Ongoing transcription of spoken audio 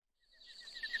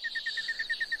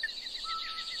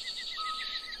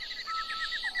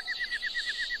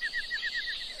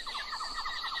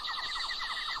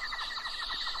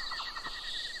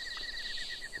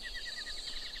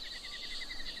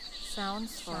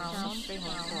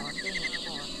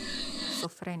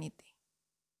Sovereignty.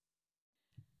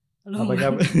 Halo, Apa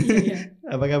kabar? iya.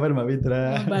 Apa kabar Mbak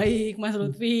Fitra? Baik, Mas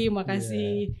Lutfi,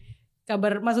 makasih.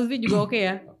 Kabar Mas Lutfi juga oke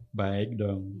ya? Baik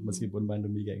dong, meskipun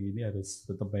pandemi kayak gini harus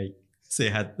tetap baik,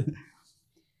 sehat.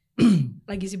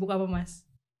 Lagi sibuk apa Mas?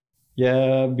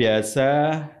 Ya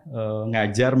biasa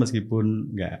ngajar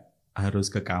meskipun nggak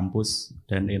harus ke kampus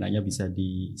dan enaknya bisa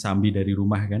disambi dari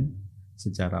rumah kan,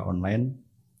 secara online.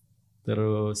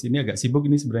 Terus ini agak sibuk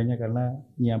ini sebenarnya karena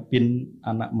nyiapin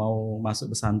anak mau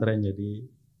masuk pesantren, jadi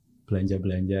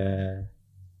belanja-belanja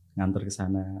nganter ke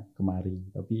sana kemari.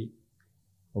 Tapi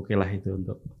oke lah itu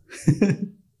untuk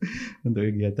untuk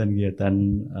kegiatan-kegiatan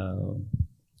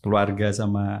keluarga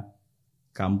sama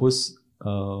kampus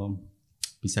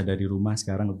bisa dari rumah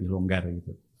sekarang lebih longgar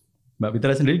gitu. Mbak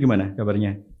Fitra sendiri gimana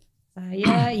kabarnya?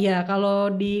 Saya ya kalau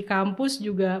di kampus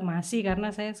juga masih, karena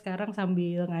saya sekarang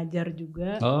sambil ngajar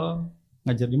juga. Oh,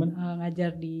 ngajar di mana?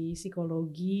 Ngajar di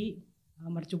psikologi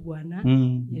Mercu Buana.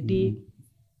 Jadi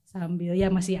sambil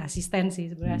ya masih asisten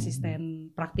sih sebenarnya,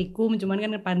 asisten praktikum, cuman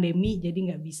kan pandemi jadi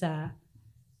nggak bisa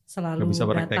selalu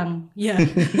datang. Ya,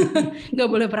 nggak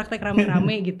boleh praktek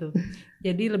rame-rame gitu.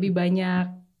 Jadi lebih banyak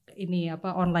ini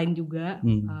online juga,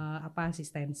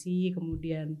 asistensi,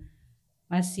 kemudian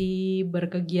masih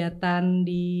berkegiatan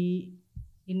di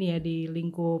ini ya, di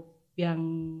lingkup yang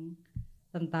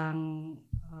tentang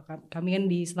kami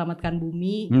kan di Selamatkan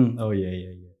Bumi. Oh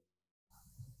iya.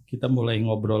 Kita mulai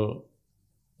ngobrol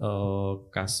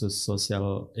kasus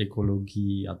sosial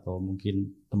ekologi atau mungkin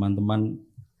teman-teman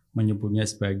menyebutnya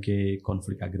sebagai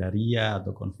konflik agraria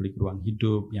atau konflik ruang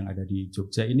hidup yang ada di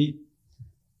Jogja ini.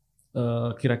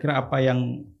 Kira-kira apa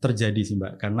yang terjadi sih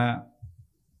Mbak? Karena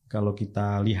kalau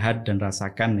kita lihat dan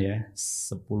rasakan ya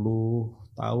 10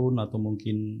 tahun atau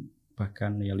mungkin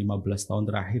bahkan ya 15 tahun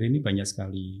terakhir ini banyak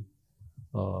sekali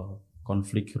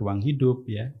konflik ruang hidup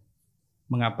ya.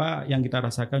 Mengapa yang kita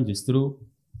rasakan justru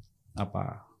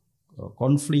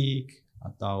konflik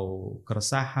atau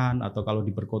keresahan, atau kalau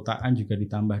di perkotaan juga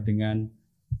ditambah dengan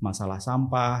masalah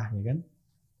sampah ya kan,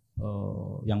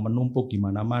 yang menumpuk di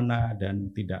mana-mana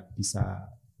dan tidak bisa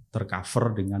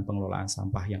tercover dengan pengelolaan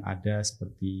sampah yang ada,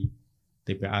 seperti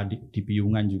TPA di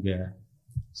Piungan juga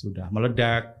sudah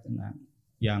meledak. Nah,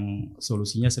 yang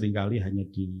solusinya seringkali hanya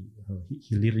di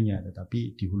hilirnya,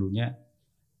 tetapi di hulunya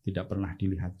tidak pernah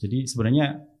dilihat. Jadi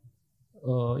sebenarnya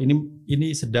ini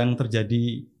sedang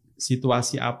terjadi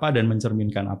situasi apa dan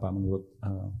mencerminkan apa menurut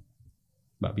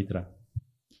Mbak Fitra?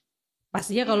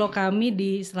 Pastinya kalau kami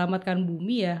di Selamatkan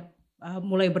Bumi ya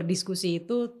mulai berdiskusi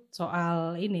itu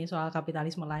soal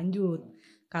kapitalisme lanjut.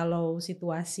 Kalau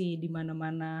situasi di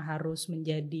mana-mana harus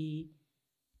menjadi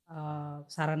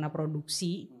sarana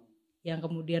produksi yang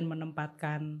kemudian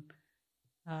menempatkan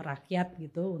rakyat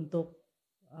gitu untuk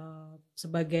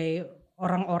sebagai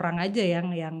orang-orang aja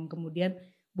yang kemudian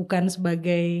bukan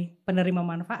sebagai penerima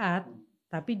manfaat,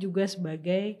 tapi juga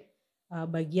sebagai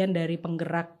bagian dari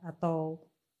penggerak atau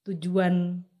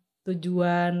tujuan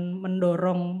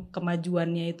mendorong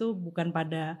kemajuannya itu bukan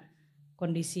pada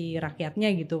kondisi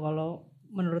rakyatnya gitu. Kalau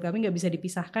menurut kami nggak bisa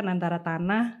dipisahkan antara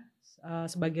tanah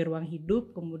sebagai ruang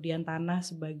hidup, kemudian tanah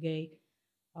sebagai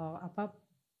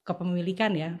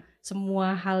kepemilikan ya.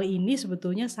 Semua hal ini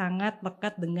sebetulnya sangat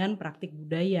lekat dengan praktik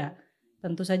budaya.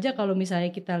 Tentu saja kalau misalnya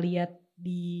kita lihat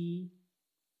di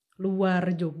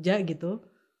luar Jogja gitu,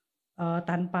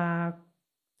 tanpa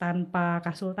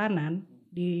Kasultanan,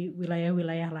 di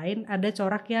wilayah-wilayah lain ada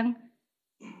corak yang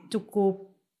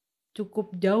cukup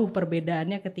jauh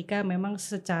perbedaannya ketika memang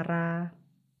secara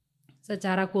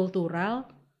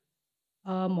kultural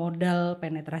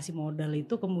penetrasi modal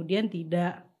itu kemudian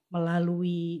tidak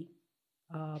melalui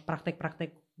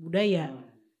praktek-praktek budaya,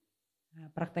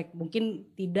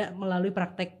 mungkin tidak melalui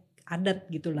praktek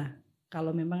adat gitulah.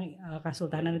 Kalau memang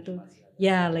Kasultanan itu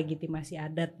ya legitimasi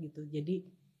adat gitu. Jadi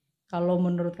kalau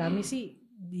menurut kami sih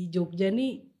di Jogja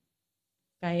nih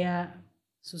kayak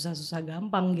susah-susah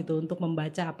gampang gitu untuk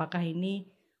membaca apakah ini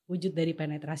wujud dari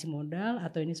penetrasi modal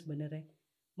atau ini sebenarnya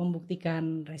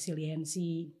membuktikan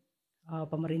resiliensi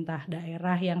pemerintah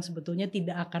daerah yang sebetulnya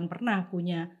tidak akan pernah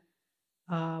punya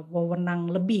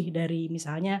wewenang lebih dari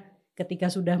misalnya ketika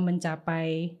sudah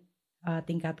mencapai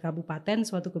tingkat kabupaten,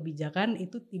 suatu kebijakan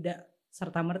itu tidak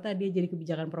serta-merta dia jadi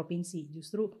kebijakan provinsi.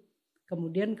 Justru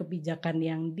kemudian kebijakan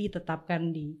yang ditetapkan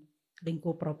di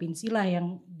lingkup provinsi lah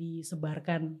yang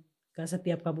disebarkan ke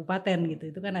setiap kabupaten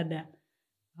gitu. Itu kan ada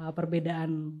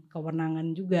perbedaan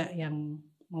kewenangan juga yang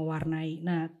mewarnai.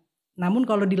 Nah, namun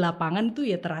kalau di lapangan itu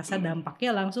ya terasa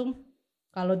dampaknya langsung.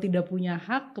 Kalau tidak punya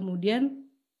hak, kemudian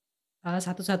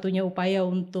satu-satunya upaya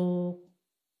untuk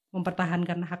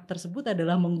mempertahankan hak tersebut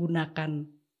adalah menggunakan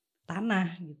tanah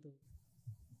gitu.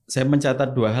 Saya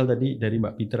mencatat 2 hal tadi dari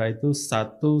Mbak Pitra itu,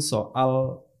 satu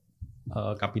soal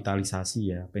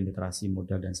kapitalisasi ya, penetrasi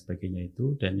modal dan sebagainya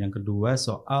itu, dan yang kedua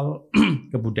soal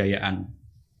kebudayaan.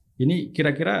 Ini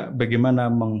kira-kira bagaimana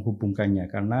menghubungkannya,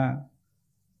 karena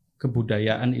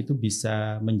kebudayaan itu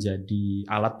bisa menjadi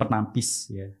alat penampis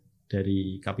ya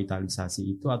dari kapitalisasi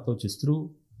itu, atau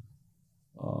justru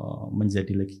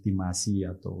menjadi legitimasi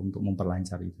atau untuk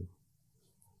memperlancar itu.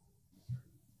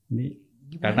 Ini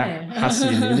Gimana karena ya?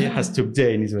 ini khas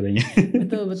Jogja ini sebenarnya.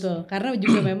 Betul. Karena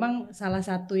juga memang salah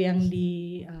satu yang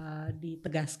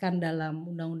ditegaskan dalam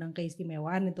Undang-Undang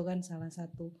Keistimewaan itu kan salah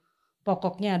satu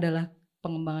pokoknya adalah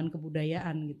pengembangan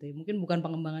kebudayaan gitu ya. Mungkin bukan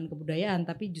pengembangan kebudayaan,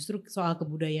 tapi justru soal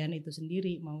kebudayaan itu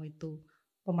sendiri, mau itu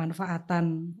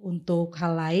pemanfaatan untuk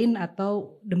hal lain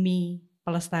atau demi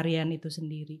pelestarian itu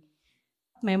sendiri.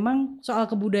 Memang soal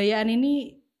kebudayaan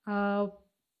ini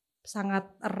sangat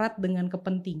erat dengan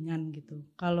kepentingan gitu.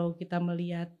 Kalau kita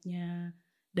melihatnya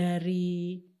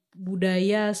dari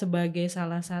budaya sebagai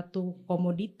salah satu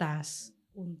komoditas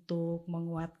untuk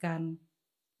menguatkan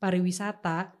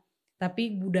pariwisata,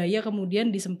 tapi budaya kemudian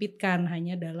disempitkan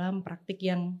hanya dalam praktik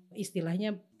yang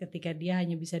istilahnya ketika dia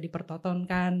hanya bisa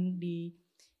dipertontonkan,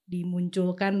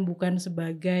 dimunculkan bukan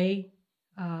sebagai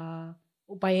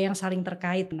upaya yang saling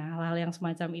terkait. Nah, hal-hal yang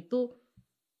semacam itu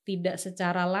tidak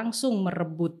secara langsung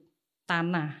merebut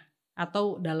tanah,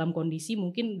 atau dalam kondisi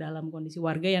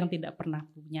warga yang tidak pernah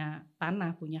punya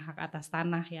tanah, punya hak atas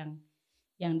tanah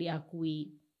yang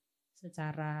diakui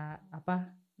secara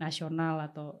nasional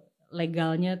atau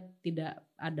legalnya tidak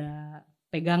ada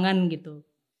pegangan gitu.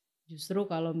 Justru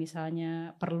kalau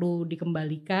misalnya perlu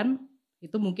dikembalikan,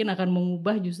 itu mungkin akan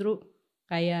mengubah justru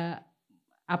kayak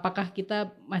apakah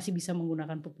kita masih bisa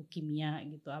menggunakan pupuk kimia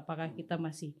gitu, apakah kita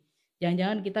masih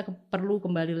jangan-jangan kita perlu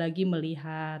kembali lagi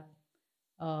melihat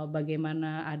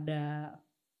bagaimana ada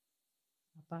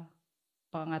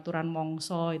pengaturan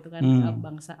mongso itu kan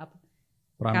bangsa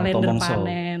kalender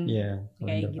panen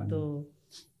kayak gitu.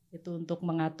 Itu untuk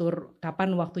mengatur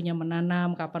kapan waktunya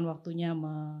menanam, kapan waktunya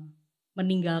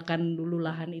meninggalkan dulu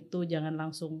lahan itu, jangan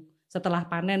langsung setelah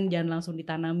panen jangan langsung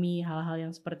ditanami, hal-hal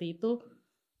yang seperti itu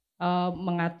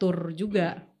mengatur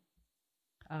juga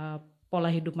pola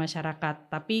hidup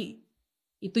masyarakat. Tapi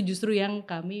itu justru yang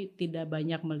kami tidak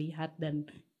banyak melihat, dan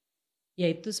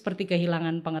yaitu seperti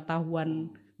kehilangan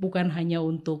pengetahuan bukan hanya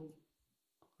untuk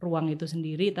ruang itu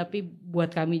sendiri, tapi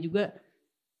buat kami juga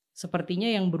sepertinya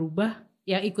yang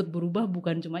ikut berubah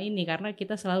bukan cuma ini, karena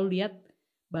kita selalu lihat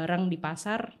barang di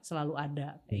pasar selalu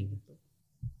ada kayak gitu.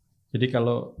 Jadi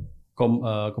kalau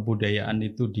kebudayaan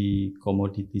itu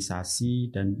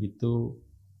dikomoditisasi dan itu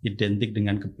identik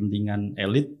dengan kepentingan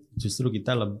elit, justru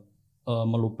kita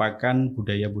melupakan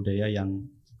budaya-budaya yang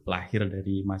lahir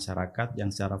dari masyarakat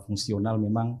yang secara fungsional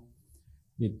memang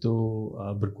itu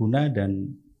berguna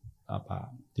dan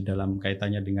di dalam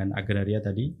kaitannya dengan agraria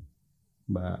tadi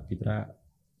Mbak Pitra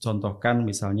contohkan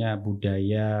misalnya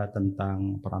budaya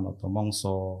tentang Pranoto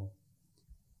Mongso,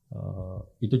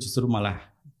 itu justru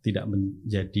malah tidak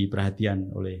menjadi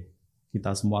perhatian oleh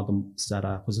kita semua atau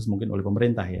secara khusus mungkin oleh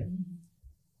pemerintah ya.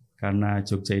 Karena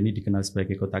Jogja ini dikenal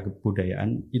sebagai kota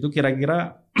kebudayaan, itu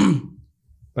kira-kira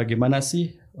bagaimana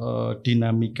sih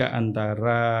dinamika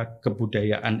antara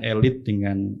kebudayaan elit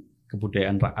dengan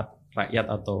kebudayaan rakyat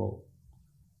atau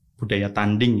budaya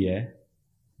tanding ya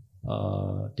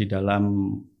di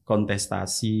dalam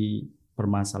kontestasi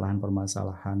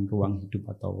permasalahan-permasalahan ruang hidup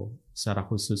atau secara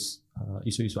khusus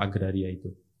isu-isu agraria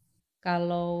itu?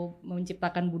 Kalau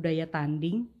menciptakan budaya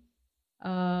tanding,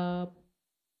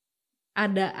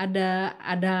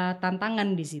 ada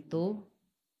tantangan di situ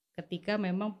ketika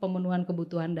memang pemenuhan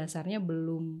kebutuhan dasarnya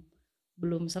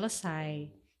belum selesai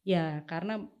ya,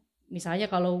 karena misalnya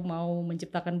kalau mau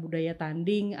menciptakan budaya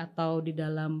tanding atau di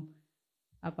dalam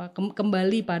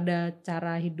kembali pada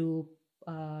cara hidup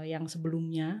yang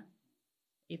sebelumnya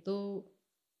itu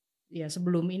ya,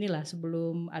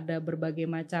 sebelum ada berbagai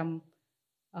macam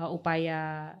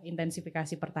upaya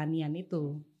intensifikasi pertanian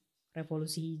itu.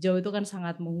 Revolusi hijau itu kan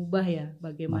sangat mengubah ya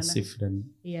bagaimana masif dan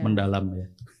mendalam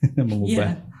ya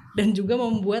mengubah dan juga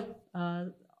membuat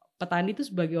petani itu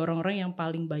sebagai orang-orang yang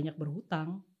paling banyak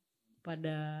berhutang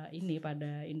pada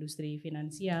industri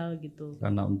finansial gitu,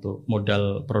 karena untuk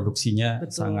modal produksinya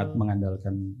sangat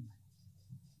mengandalkan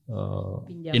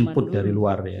input dulu dari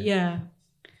luar ya.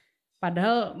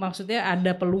 Padahal maksudnya ada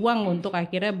peluang untuk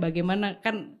akhirnya bagaimana,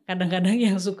 kan kadang-kadang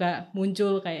yang suka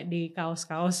muncul kayak di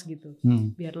kaos-kaos gitu,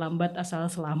 biar lambat asal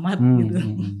selamat gitu.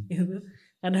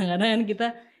 Kadang-kadang kan kita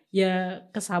ya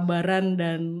kesabaran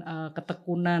dan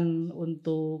ketekunan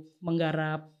untuk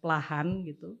menggarap lahan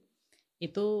gitu.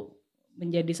 Itu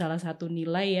menjadi salah satu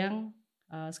nilai yang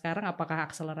sekarang apakah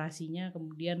akselerasinya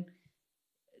kemudian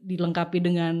dilengkapi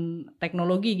dengan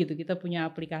teknologi gitu. Kita punya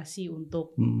aplikasi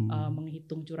untuk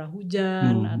menghitung curah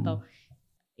hujan atau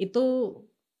itu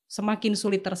semakin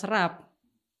sulit terserap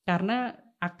karena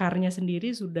akarnya sendiri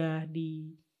sudah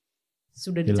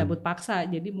dicabut paksa.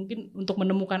 Jadi mungkin untuk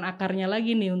menemukan akarnya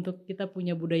lagi nih, untuk kita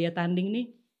punya budaya tanding nih,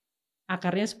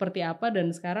 akarnya seperti apa,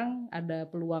 dan sekarang ada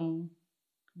peluang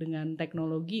dengan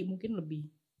teknologi mungkin lebih,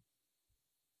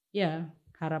 ya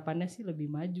harapannya sih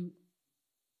lebih maju,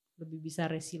 lebih bisa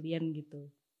resilient gitu.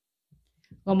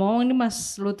 Ngomong-ngomong ini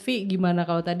Mas Lutfi, gimana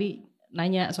kalau tadi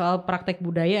nanya soal praktek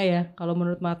budaya ya, kalau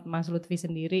menurut Mas Lutfi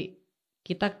sendiri,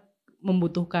 kita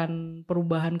membutuhkan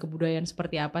perubahan kebudayaan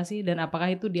seperti apa sih, dan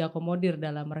apakah itu diakomodir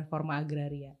dalam reforma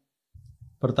agraria?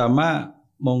 Pertama,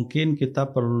 mungkin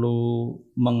kita perlu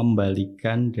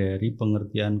mengembalikan dari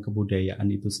pengertian kebudayaan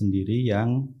itu sendiri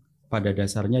yang pada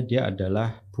dasarnya dia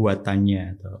adalah buatannya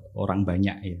atau orang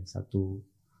banyak ya, satu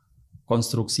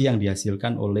konstruksi yang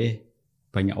dihasilkan oleh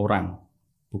banyak orang,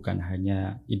 bukan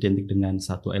hanya identik dengan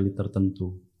satu elit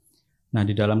tertentu. Nah,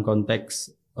 di dalam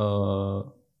konteks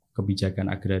kebijakan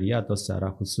agraria atau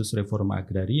secara khusus reforma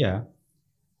agraria,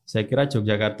 saya kira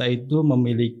Yogyakarta itu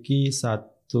memiliki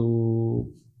satu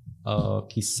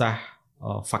kisah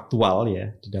faktual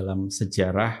ya di dalam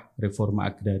sejarah reforma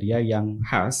agraria yang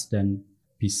khas dan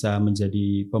bisa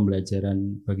menjadi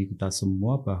pembelajaran bagi kita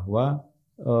semua bahwa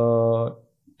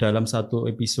dalam satu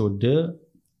episode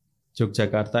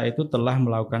Yogyakarta itu telah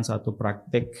melakukan satu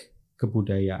praktek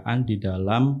kebudayaan di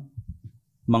dalam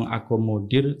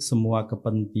mengakomodir semua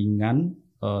kepentingan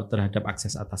terhadap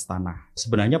akses atas tanah.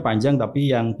 Sebenarnya panjang, tapi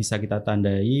yang bisa kita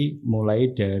tandai mulai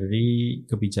dari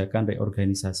kebijakan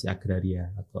reorganisasi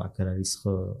agraria atau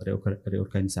agrarisme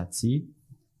reorganisasi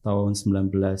tahun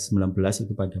 1919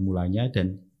 itu pada mulanya,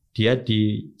 dan dia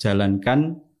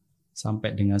dijalankan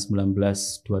sampai dengan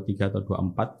 1923 atau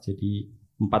 24, jadi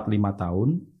 45 tahun,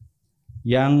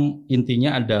 yang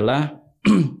intinya adalah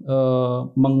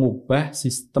mengubah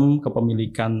sistem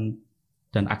kepemilikan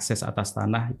dan akses atas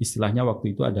tanah, istilahnya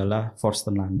waktu itu adalah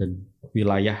Forsten Landen,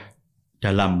 wilayah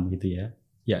dalam gitu ya,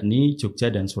 yakni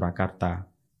Jogja dan Surakarta.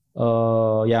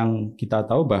 Yang kita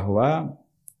tahu bahwa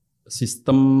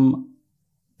sistem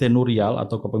tenurial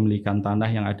atau kepemilikan tanah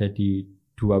yang ada di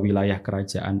dua wilayah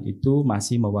kerajaan itu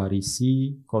masih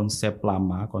mewarisi konsep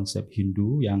lama, konsep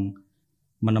Hindu yang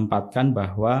menempatkan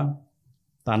bahwa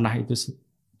tanah itu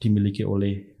dimiliki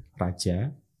oleh raja,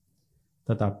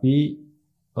 tetapi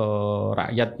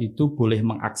rakyat itu boleh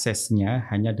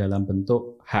mengaksesnya hanya dalam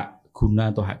bentuk hak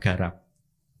guna atau hak garap.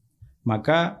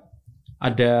 Maka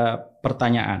ada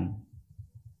pertanyaan,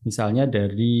 misalnya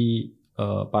dari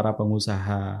para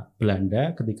pengusaha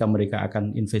Belanda ketika mereka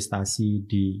akan investasi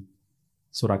di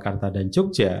Surakarta dan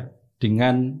Jogja,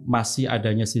 dengan masih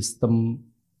adanya sistem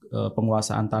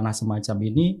penguasaan tanah semacam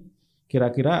ini,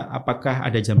 kira-kira apakah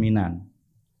ada jaminan?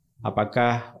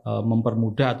 Apakah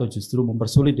mempermudah atau justru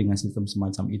mempersulit dengan sistem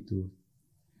semacam itu?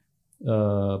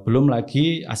 Belum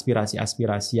lagi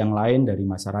aspirasi-aspirasi yang lain dari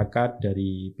masyarakat,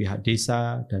 dari pihak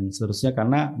desa dan seterusnya,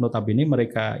 karena notabene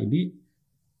mereka ini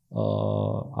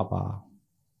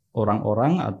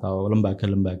orang-orang atau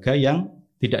lembaga-lembaga yang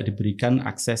tidak diberikan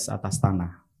akses atas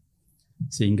tanah.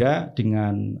 Sehingga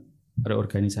dengan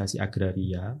reorganisasi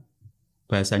agraria,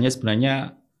 bahasanya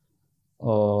sebenarnya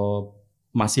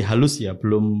masih halus ya,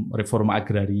 belum reforma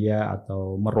agraria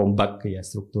atau merombak ya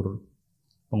struktur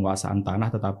penguasaan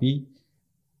tanah, tetapi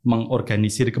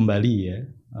mengorganisir kembali ya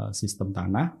sistem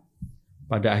tanah.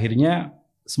 Pada akhirnya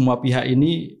semua pihak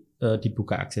ini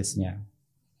dibuka aksesnya.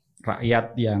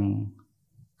 Rakyat yang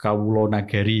kawulo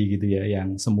nagari gitu ya,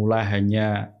 yang semula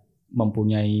hanya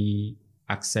mempunyai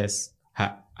akses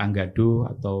hak anggado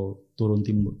atau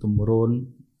turun-temurun,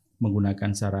 menggunakan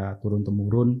cara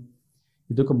turun-temurun,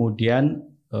 itu kemudian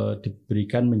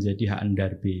diberikan menjadi hak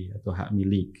endarbe atau hak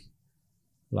milik.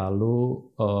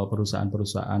 Lalu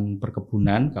perusahaan-perusahaan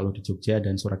perkebunan, kalau di Jogja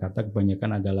dan Surakarta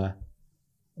kebanyakan adalah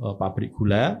pabrik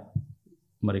gula,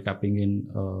 mereka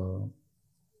ingin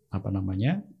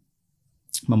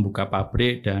membuka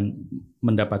pabrik dan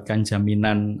mendapatkan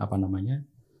jaminan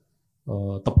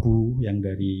tebu yang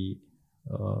dari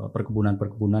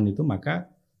perkebunan-perkebunan itu,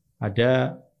 maka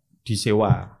ada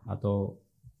disewa atau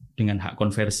dengan hak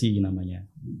konversi namanya.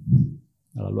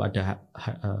 Lalu ada hak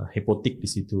hipotek di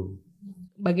situ.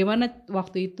 Bagaimana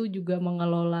waktu itu juga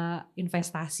mengelola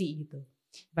investasi gitu?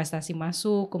 Investasi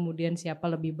masuk, kemudian siapa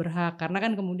lebih berhak? Karena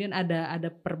kan kemudian ada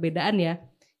perbedaan ya.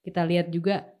 Kita lihat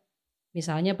juga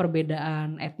Misalnya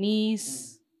perbedaan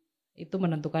etnis itu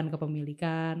menentukan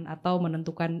kepemilikan atau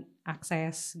menentukan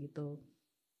akses gitu.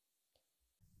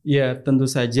 Ya, tentu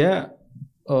saja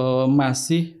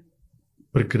masih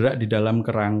bergerak di dalam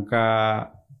kerangka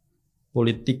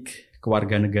politik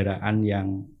kewarganegaraan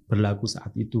yang berlaku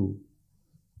saat itu.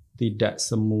 Tidak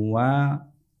semua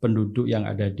penduduk yang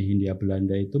ada di Hindia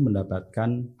Belanda itu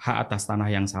mendapatkan hak atas tanah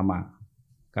yang sama.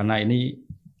 Karena ini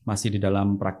masih di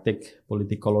dalam praktik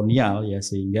politik kolonial ya,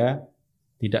 sehingga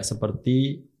tidak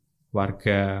seperti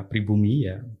warga pribumi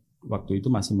ya. Waktu itu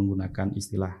masih menggunakan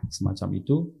istilah semacam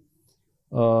itu.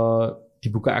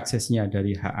 Dibuka aksesnya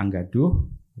dari hak anggaduh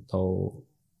atau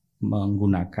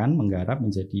menggarap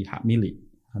menjadi hak milik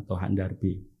atau hak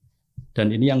darbe. Dan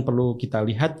ini yang perlu kita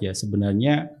lihat ya,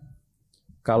 sebenarnya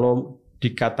kalau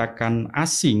dikatakan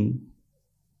asing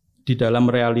di dalam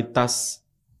realitas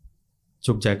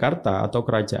Yogyakarta atau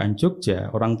Kerajaan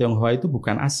Jogja, orang Tionghoa itu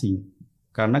bukan asing.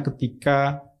 Karena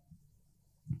ketika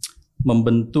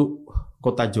membentuk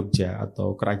kota Jogja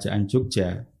atau Kerajaan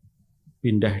Jogja,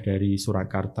 pindah dari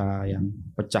Surakarta yang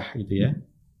pecah itu ya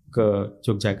ke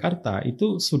Yogyakarta,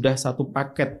 itu sudah satu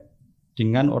paket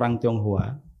dengan orang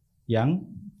Tionghoa yang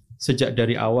sejak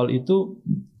dari awal itu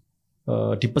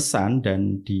dipesan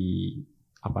dan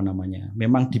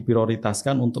memang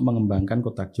diprioritaskan untuk mengembangkan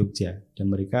kota Jogja, dan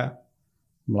mereka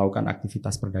melakukan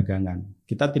aktivitas perdagangan.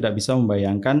 Kita tidak bisa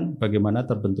membayangkan bagaimana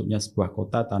terbentuknya sebuah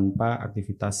kota tanpa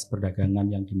aktivitas perdagangan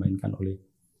yang dimainkan oleh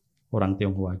orang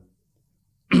Tionghoa.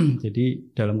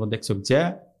 Jadi dalam konteks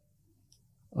Jogja,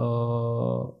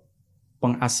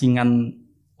 pengasingan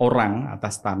orang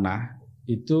atas tanah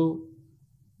itu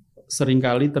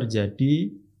seringkali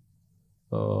terjadi,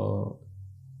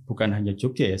 bukan hanya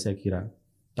Jogja ya saya kira,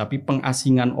 tapi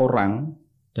pengasingan orang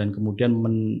dan kemudian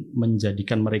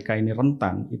menjadikan mereka ini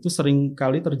rentan, itu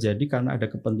seringkali terjadi karena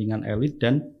ada kepentingan elit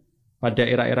dan pada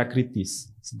era-era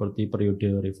kritis seperti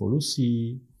periode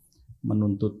revolusi,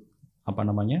 menuntut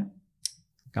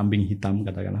kambing hitam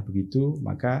katakanlah begitu,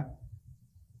 maka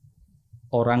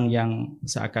orang yang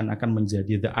seakan-akan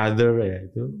menjadi the other ya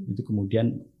itu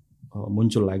kemudian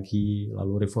muncul lagi,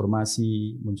 lalu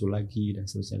reformasi muncul lagi dan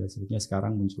seterusnya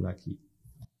sekarang muncul lagi.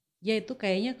 Ya itu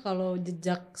kayaknya kalau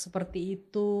jejak seperti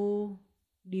itu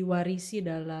diwarisi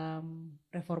dalam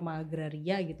reforma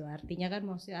agraria gitu, artinya kan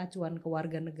maksudnya acuan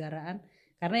kewarganegaraan,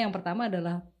 karena yang pertama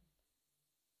adalah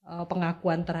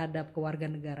pengakuan terhadap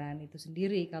kewarganegaraan itu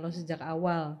sendiri. Kalau sejak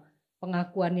awal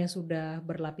pengakuannya sudah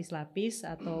berlapis-lapis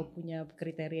atau punya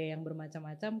kriteria yang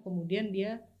bermacam-macam, kemudian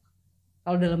dia,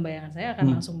 kalau dalam bayangan saya,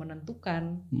 akan langsung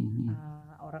menentukan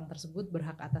orang tersebut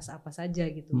berhak atas apa saja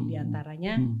gitu,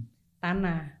 diantaranya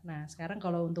tanah. Nah sekarang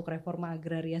kalau untuk reforma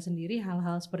agraria sendiri,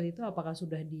 hal-hal seperti itu apakah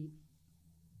sudah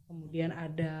kemudian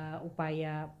ada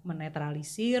upaya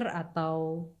menetralisir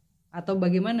atau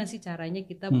bagaimana sih caranya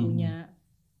kita punya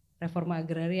reforma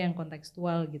agraria yang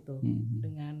kontekstual gitu,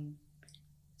 dengan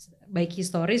baik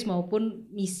historis maupun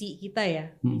misi kita ya,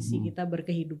 misi kita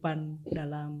berkehidupan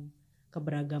dalam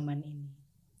keberagaman ini.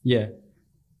 Ya,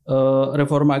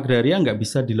 reforma agraria nggak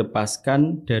bisa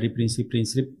dilepaskan dari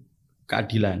prinsip-prinsip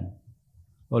keadilan.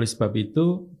 Oleh sebab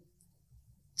itu,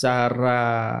 cara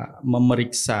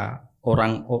memeriksa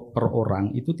orang per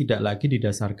orang itu tidak lagi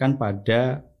didasarkan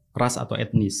pada ras atau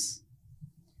etnis,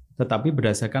 tetapi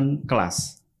berdasarkan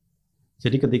kelas.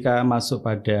 Jadi ketika masuk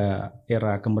pada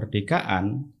era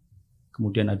kemerdekaan,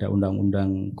 kemudian ada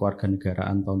Undang-Undang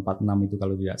Kewarganegaraan tahun 46 itu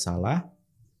kalau tidak salah,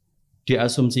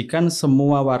 diasumsikan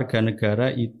semua warga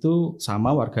negara itu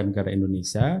sama, warga negara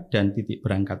Indonesia, dan titik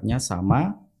berangkatnya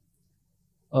sama,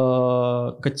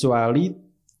 kecuali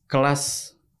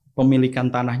kelas pemilikan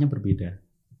tanahnya berbeda.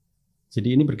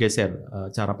 Jadi ini bergeser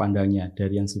cara pandangnya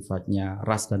dari yang sifatnya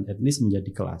ras dan etnis menjadi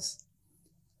kelas.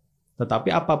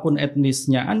 Tetapi apapun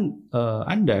etnisnya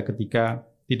Anda, ketika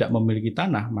tidak memiliki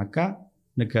tanah, maka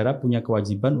negara punya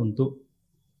kewajiban untuk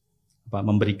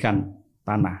memberikan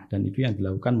tanah, dan itu yang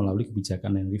dilakukan melalui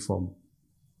kebijakan land reform.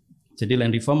 Jadi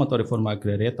land reform atau reforma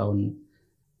agraria tahun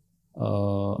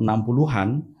 60-an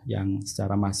yang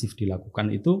secara masif dilakukan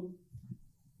itu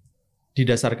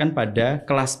didasarkan pada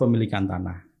kelas pemilikan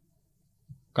tanah.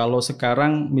 Kalau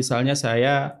sekarang misalnya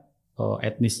saya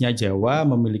etnisnya Jawa,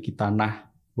 memiliki tanah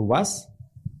luas,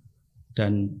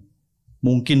 dan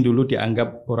mungkin dulu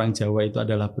dianggap orang Jawa itu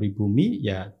adalah pribumi,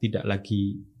 ya tidak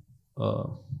lagi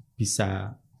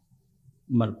bisa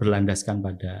berlandaskan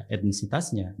pada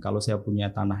etnisitasnya. Kalau saya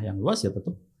punya tanah yang luas, ya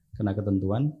tetap kena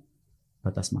ketentuan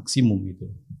batas maksimum gitu.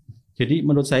 Jadi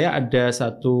menurut saya ada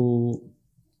satu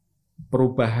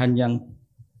perubahan yang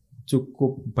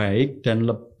cukup baik dan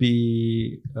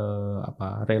lebih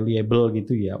reliable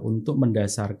gitu ya, untuk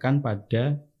mendasarkan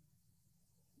pada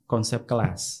konsep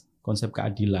kelas, konsep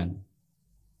keadilan.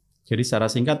 Jadi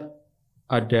secara singkat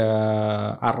ada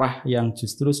arah yang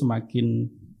justru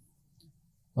semakin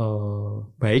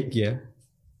baik ya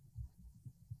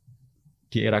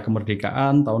di era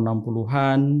kemerdekaan tahun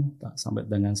 60-an sampai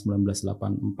dengan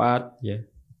 1984 ya.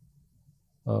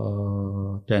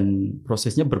 Dan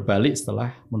prosesnya berbalik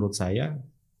setelah menurut saya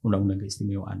Undang-Undang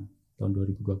Keistimewaan tahun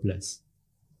 2012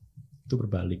 itu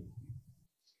berbalik.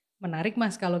 Menarik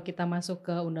Mas kalau kita masuk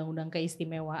ke Undang-Undang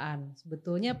Keistimewaan.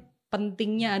 Sebetulnya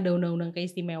pentingnya ada Undang-Undang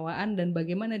Keistimewaan dan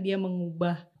bagaimana dia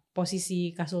mengubah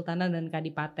posisi Kasultanan dan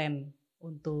Kadipaten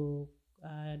untuk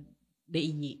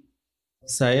DIY.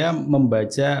 Saya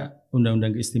membaca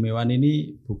Undang-Undang Keistimewaan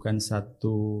ini bukan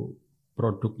satu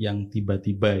produk yang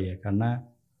tiba-tiba ya, karena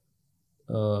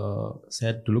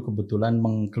saya dulu kebetulan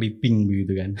mengkliping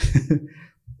begitu kan,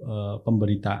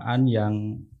 pemberitaan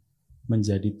yang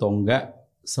menjadi tonggak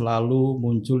selalu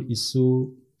muncul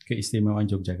isu keistimewaan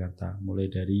Yogyakarta,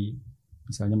 mulai dari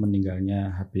misalnya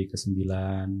meninggalnya HB ke-9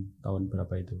 tahun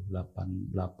berapa itu,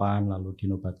 88, lalu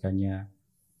dinobatkannya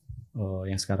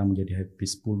yang sekarang menjadi HB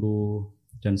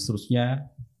 10 dan seterusnya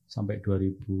sampai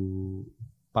 2000.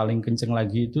 Paling kenceng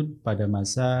lagi itu pada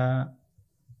masa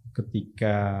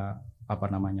ketika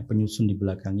penyusun di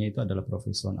belakangnya itu adalah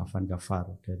Profesor Afan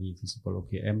Ghaffar dari Visipol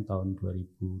UGM tahun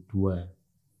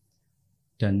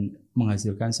 2002 dan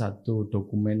menghasilkan satu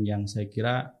dokumen yang saya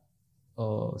kira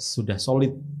sudah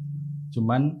solid,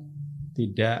 cuman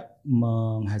tidak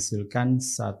menghasilkan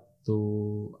satu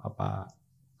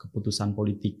keputusan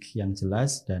politik yang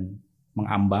jelas dan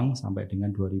mengambang sampai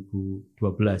dengan 2012.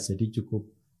 Jadi cukup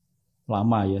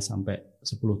lama ya, sampai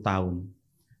 10 tahun.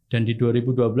 Dan di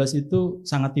 2012 itu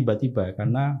sangat tiba-tiba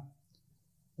karena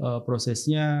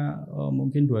prosesnya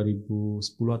mungkin 2010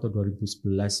 atau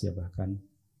 2011 ya bahkan.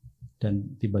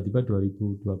 Dan tiba-tiba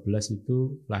 2012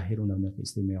 itu lahir Undang-Undang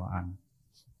Keistimewaan.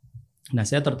 Nah,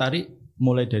 saya tertarik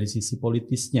mulai dari sisi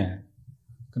politisnya.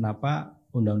 Kenapa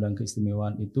Undang-Undang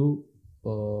Keistimewaan itu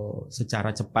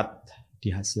secara cepat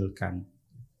dihasilkan?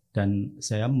 Dan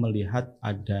saya melihat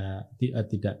ada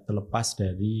tidak terlepas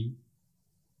dari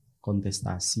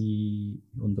kontestasi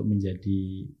untuk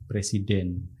menjadi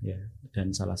presiden ya, dan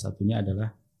salah satunya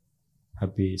adalah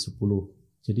HB 10.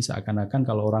 Jadi seakan-akan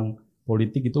kalau orang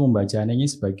politik itu membacanya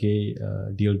sebagai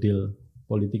deal-deal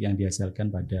politik yang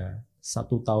dihasilkan pada 1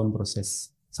 tahun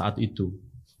proses saat itu.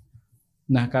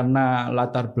 Nah, karena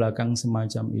latar belakang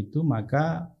semacam itu,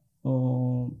 maka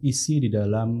isi di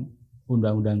dalam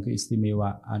Undang-Undang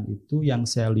Keistimewaan itu yang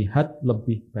saya lihat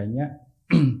lebih banyak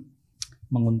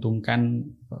menguntungkan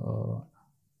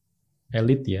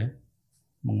elit ya,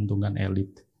 menguntungkan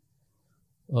elit.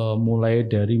 Mulai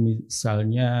dari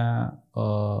misalnya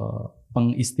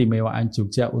pengistimewaan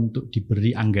Jogja untuk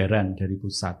diberi anggaran dari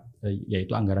pusat,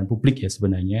 yaitu anggaran publik ya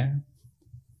sebenarnya,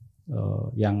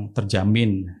 yang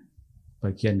terjamin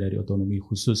bagian dari otonomi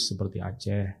khusus seperti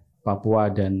Aceh,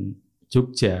 Papua dan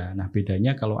Jogja. Nah,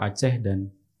 bedanya kalau Aceh dan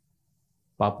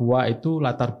Papua itu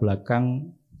latar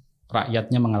belakang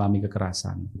rakyatnya mengalami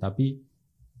kekerasan, tapi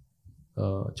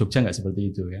Jogja nggak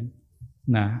seperti itu kan.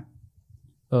 Nah,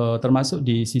 termasuk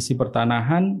di sisi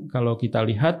pertanahan kalau kita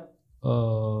lihat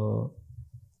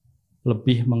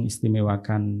lebih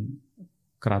mengistimewakan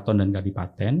keraton dan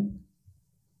kadipaten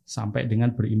sampai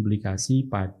dengan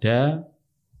berimplikasi pada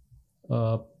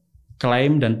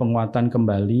klaim dan penguatan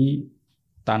kembali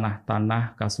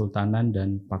tanah-tanah Kasultanan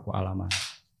dan Paku Alaman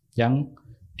yang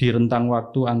di rentang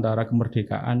waktu antara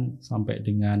kemerdekaan sampai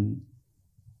dengan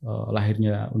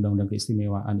lahirnya Undang-Undang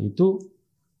Keistimewaan itu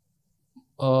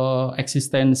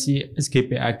eksistensi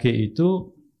SGPAG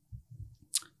itu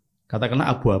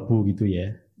katakanlah abu-abu gitu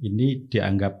ya. Ini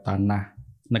dianggap tanah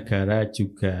negara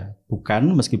juga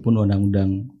bukan, meskipun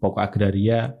Undang-Undang Pokok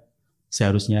Agraria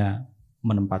seharusnya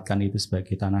menempatkan itu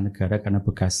sebagai tanah negara karena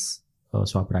bekas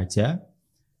swapraja.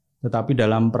 Tetapi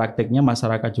dalam prakteknya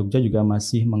masyarakat Jogja juga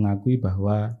masih mengakui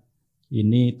bahwa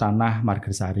ini tanah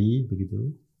Margersari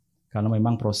begitu. Karena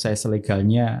memang proses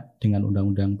legalnya dengan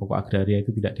Undang-Undang Pokok Agraria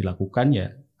itu tidak dilakukan ya,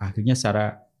 akhirnya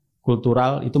secara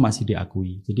kultural itu masih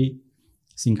diakui. Jadi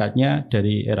singkatnya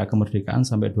dari era kemerdekaan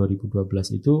sampai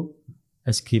 2012 itu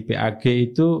SGPAG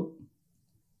itu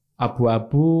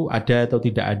abu-abu, ada atau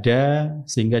tidak ada,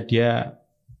 sehingga dia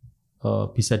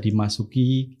bisa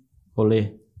dimasuki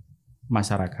oleh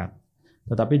masyarakat.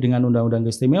 Tetapi dengan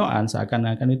Undang-Undang Keistimewaan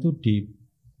seakan-akan itu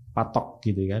dipatok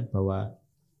gitu kan, bahwa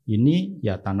ini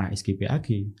ya tanah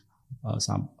SGPAG,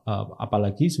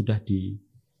 apalagi sudah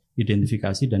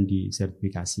diidentifikasi dan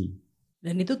disertifikasi.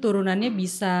 Dan itu turunannya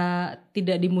bisa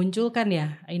tidak dimunculkan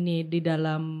ya ini di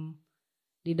dalam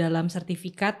di dalam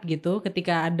sertifikat gitu,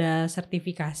 ketika ada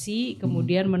sertifikasi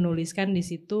kemudian menuliskan di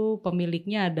situ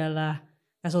pemiliknya adalah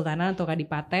Kesultanan atau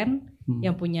Kadipaten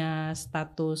yang punya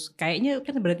status, kayaknya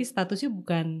kan berarti statusnya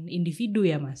bukan individu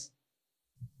ya Mas?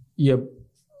 Iya,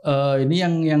 ini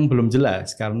yang belum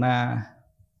jelas karena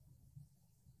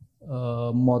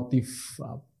motif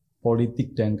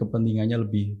politik dan kepentingannya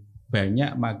lebih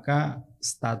banyak, maka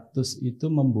status itu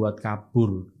membuat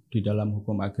kabur di dalam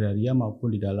hukum agraria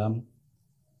maupun di dalam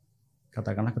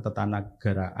katakanlah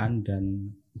ketatanegaraan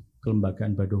dan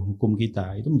kelembagaan badan hukum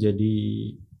kita itu menjadi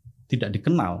tidak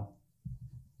dikenal.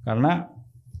 Karena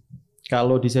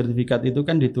kalau di sertifikat itu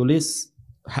kan ditulis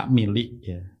hak milik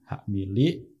ya, hak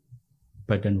milik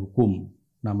badan hukum.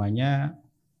 Namanya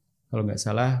kalau nggak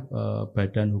salah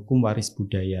Badan Hukum Waris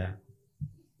Budaya.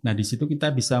 Nah, di situ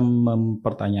kita bisa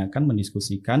mempertanyakan,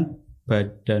 mendiskusikan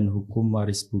Badan Hukum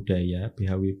Waris Budaya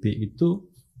 (BHWB) itu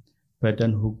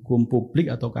badan hukum publik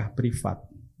ataukah privat?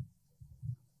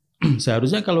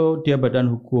 Seharusnya kalau dia badan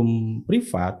hukum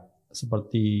privat,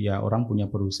 seperti ya orang punya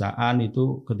perusahaan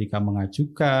itu ketika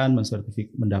mengajukan,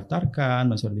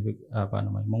 mendaftarkan,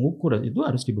 mengukur, itu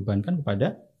harus dibebankan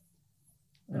kepada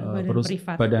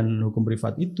badan hukum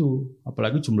privat itu,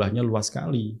 apalagi jumlahnya luas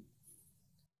sekali.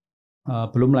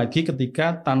 Belum lagi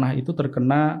ketika tanah itu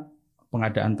terkena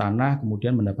pengadaan tanah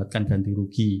kemudian mendapatkan ganti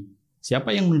rugi,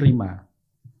 siapa yang menerima?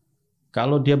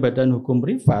 Kalau dia badan hukum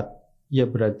privat, ya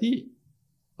berarti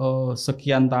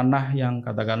sekian tanah yang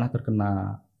katakanlah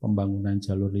terkena pembangunan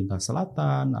jalur lintas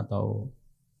selatan atau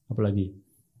apalagi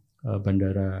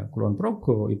Bandara Kulon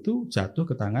Progo itu jatuh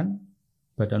ke tangan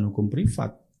badan hukum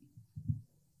privat.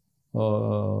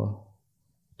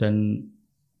 Dan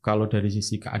kalau dari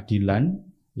sisi keadilan,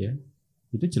 ya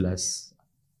itu jelas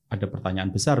ada pertanyaan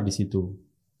besar di situ.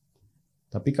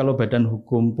 Tapi kalau badan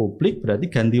hukum publik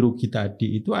berarti ganti rugi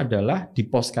tadi itu adalah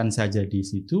diposkan saja di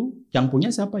situ. Yang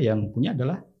punya siapa? Yang punya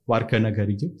adalah warga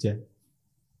negara Jogja.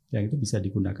 Yang itu bisa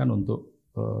digunakan untuk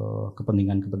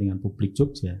kepentingan-kepentingan publik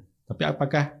Jogja. Tapi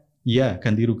apakah iya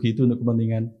ganti rugi itu untuk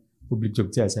kepentingan publik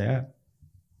Jogja? Saya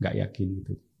nggak yakin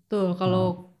gitu. Tuh,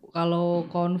 kalau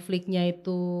konfliknya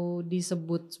itu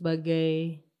disebut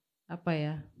sebagai apa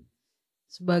ya?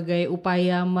 Sebagai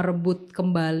upaya merebut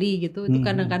kembali gitu, itu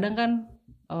kadang-kadang kan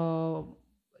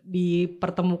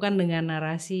dipertemukan dengan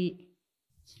narasi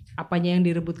apanya yang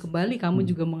direbut kembali, kamu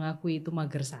juga mengakui itu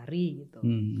Magersari gitu,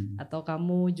 atau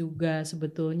kamu juga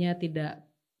sebetulnya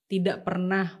tidak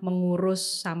pernah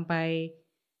mengurus sampai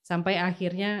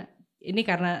akhirnya ini,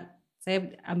 karena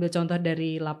saya ambil contoh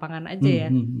dari lapangan aja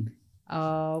ya,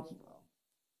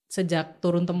 sejak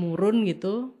turun temurun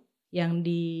gitu yang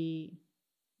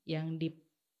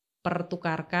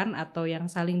dipertukarkan atau yang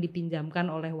saling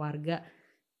dipinjamkan oleh warga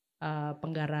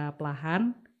penggarap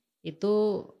lahan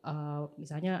itu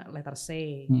misalnya letter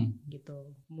C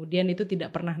gitu. Kemudian itu tidak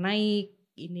pernah naik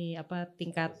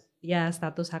tingkat ya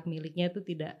status hak miliknya itu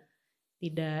tidak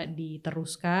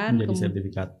diteruskan,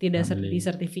 tidak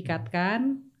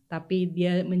disertifikatkan, tapi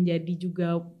dia menjadi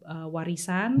juga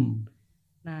warisan.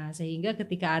 Nah, sehingga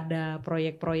ketika ada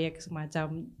proyek-proyek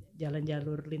semacam jalan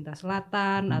jalur lintas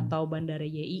selatan atau bandara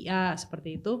YIA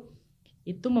seperti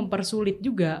itu mempersulit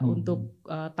juga untuk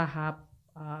tahap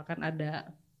kan ada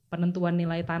penentuan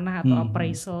nilai tanah atau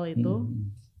appraisal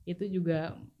itu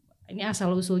juga ini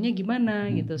asal usulnya gimana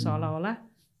gitu, seolah-olah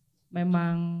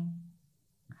memang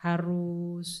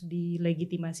harus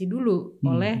dilegitimasi dulu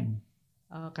oleh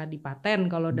Kadipaten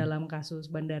kalau dalam kasus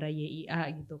bandara YIA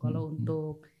gitu. Kalau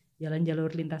untuk jalan jalur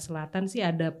lintas selatan sih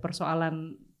ada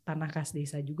persoalan tanah kas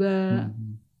desa juga,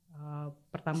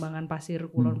 pertambangan pasir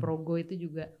Kulon Progo itu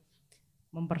juga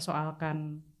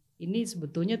mempersoalkan ini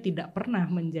sebetulnya tidak pernah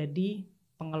menjadi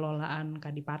pengelolaan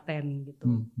Kadipaten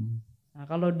gitu. Nah,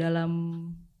 kalau dalam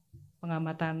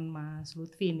pengamatan Mas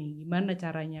Lutfi nih, gimana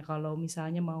caranya kalau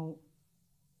misalnya mau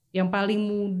yang paling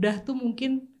mudah tuh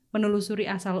mungkin menelusuri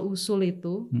asal usul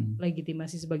itu,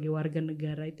 legitimasi sebagai warga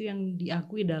negara itu yang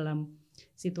diakui dalam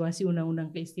situasi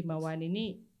undang-undang keistimewaan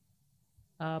ini,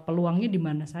 peluangnya di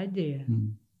mana saja ya?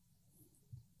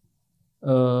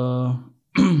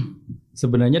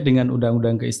 Sebenarnya dengan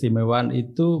undang-undang keistimewaan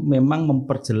itu memang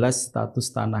memperjelas status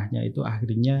tanahnya itu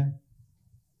akhirnya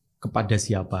kepada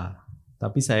siapa.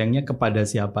 Tapi sayangnya kepada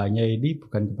siapanya ini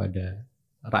bukan kepada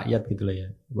rakyat gitu lah ya,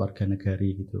 warga negara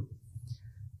gitu.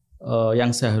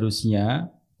 Yang seharusnya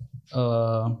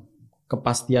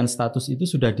kepastian status itu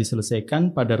sudah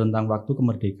diselesaikan pada rentang waktu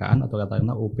kemerdekaan atau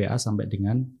katakanlah UPA sampai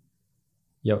dengan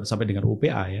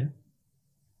UPA ya.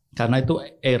 Karena itu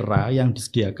era yang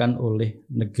disediakan oleh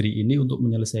negeri ini untuk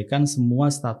menyelesaikan semua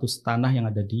status tanah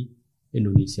yang ada di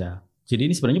Indonesia.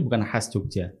 Jadi ini sebenarnya bukan khas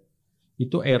Jogja.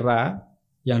 Itu era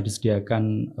yang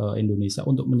disediakan Indonesia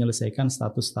untuk menyelesaikan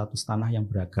status-status tanah yang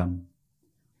beragam.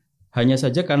 Hanya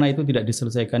saja karena itu tidak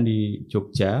diselesaikan di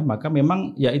Jogja, maka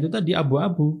memang ya itu tadi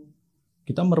abu-abu.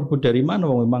 Kita merebut dari mana?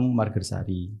 Memang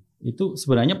Margersari. Itu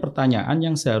sebenarnya pertanyaan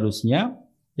yang seharusnya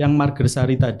yang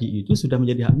Margersari tadi itu sudah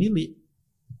menjadi hak milik.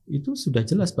 Itu sudah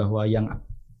jelas bahwa yang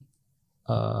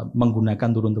menggunakan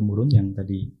turun-temurun yang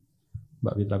tadi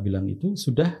Mbak Fitra bilang itu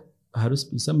sudah harus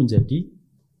bisa menjadi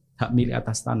hak milik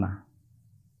atas tanah.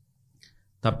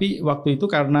 Tapi waktu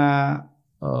itu karena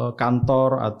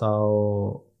kantor atau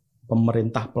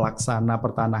pemerintah pelaksana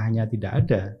pertanahannya tidak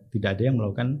ada yang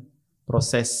melakukan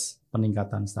proses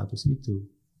peningkatan status itu.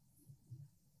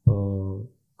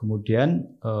 Kemudian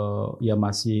ya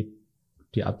masih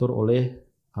diatur oleh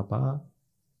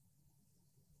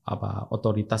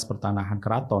otoritas pertanahan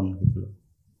keraton gitu loh.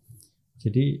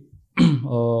 Jadi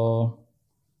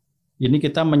ini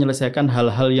kita menyelesaikan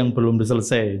hal-hal yang belum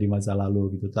selesai di masa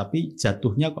lalu gitu. Tapi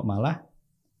jatuhnya kok malah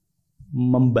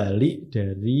membalik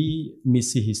dari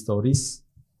misi historis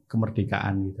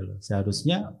kemerdekaan gitu loh.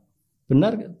 Seharusnya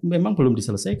benar memang belum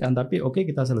diselesaikan, tapi oke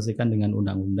kita selesaikan dengan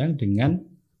undang-undang dengan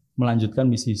melanjutkan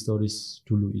misi historis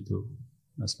dulu itu.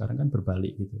 Nah sekarang kan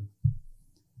berbalik gitu.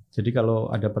 Jadi kalau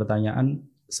ada pertanyaan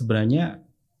sebenarnya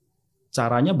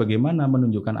caranya bagaimana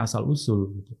menunjukkan asal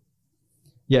usul gitu.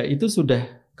 Ya itu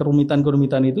sudah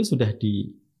kerumitan-kerumitan itu sudah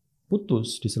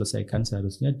diputus, diselesaikan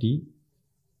seharusnya di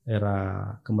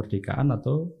era kemerdekaan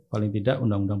atau paling tidak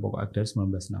Undang-Undang Pokok Agraria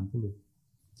 1960.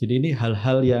 Jadi ini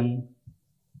hal-hal yang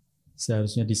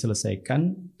seharusnya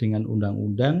diselesaikan dengan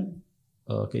undang-undang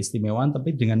keistimewaan,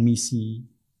 tapi dengan misi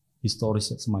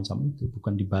historis semacam itu,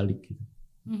 bukan dibalik gitu.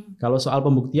 Kalau soal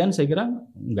pembuktian saya kira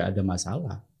nggak ada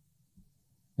masalah.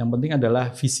 Yang penting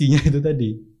adalah visinya itu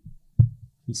tadi,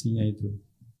 visinya itu.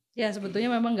 Ya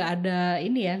sebetulnya memang nggak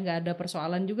ada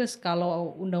persoalan juga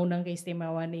kalau undang-undang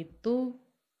keistimewaan itu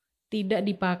tidak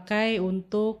dipakai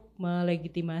untuk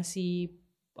melegitimasi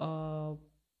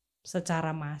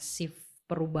secara masif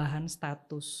perubahan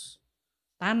status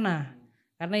tanah.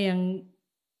 Karena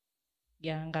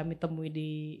yang kami temui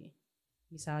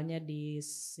misalnya di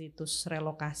situs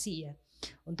relokasi ya,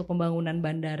 untuk pembangunan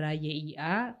bandara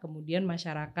YIA, kemudian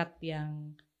masyarakat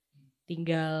yang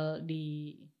tinggal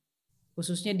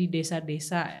khususnya di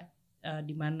desa-desa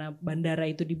di mana bandara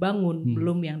itu dibangun,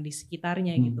 belum yang di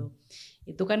sekitarnya gitu.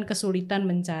 Itu kan kesulitan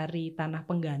mencari tanah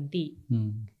pengganti,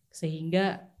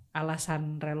 sehingga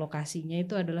alasan relokasinya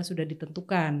itu adalah sudah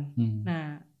ditentukan.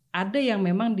 Nah, ada yang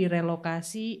memang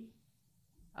direlokasi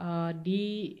di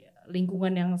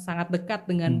lingkungan yang sangat dekat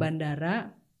dengan bandara,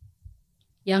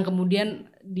 yang kemudian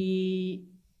di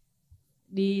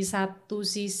satu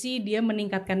sisi dia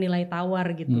meningkatkan nilai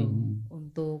tawar gitu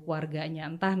untuk warganya.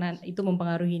 Entah itu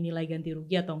mempengaruhi nilai ganti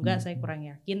rugi atau enggak, saya kurang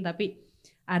yakin. Tapi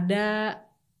ada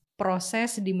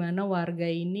proses di mana warga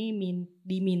ini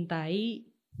dimintai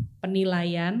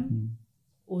penilaian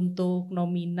untuk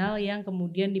nominal yang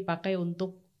kemudian dipakai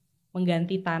untuk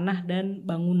mengganti tanah dan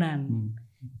bangunan.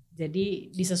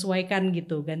 Jadi disesuaikan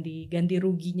gitu ganti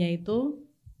ruginya itu,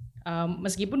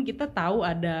 meskipun kita tahu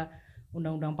ada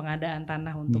undang-undang pengadaan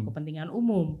tanah untuk kepentingan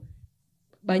umum,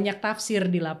 banyak tafsir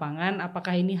di lapangan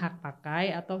apakah ini hak pakai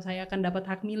atau saya akan dapat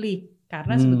hak milik,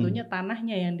 karena sebetulnya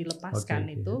tanahnya yang dilepaskan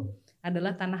itu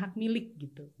adalah tanah hak milik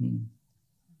gitu.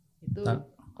 Itu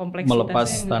kompleksitasnya melepas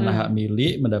tanah hak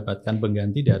milik, mendapatkan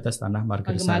pengganti di atas tanah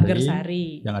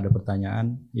Margersari. Yang ada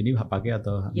pertanyaan, ini hak pakai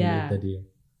atau hak milik tadi ya?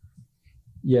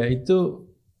 Ya itu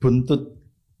buntut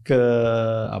ke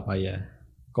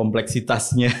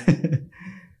kompleksitasnya.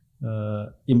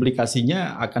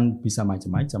 Implikasinya akan bisa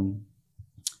macam-macam.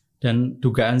 Dan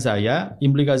dugaan saya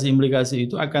implikasi-implikasi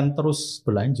itu akan terus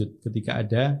berlanjut ketika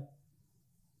ada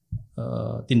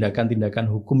tindakan-tindakan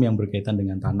hukum yang berkaitan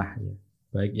dengan tanah ya.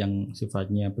 Baik yang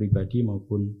sifatnya pribadi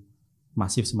maupun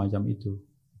masif semacam itu.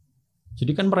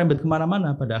 Jadi kan merembet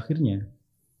kemana-mana pada akhirnya.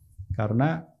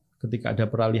 Karena ketika ada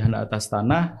peralihan atas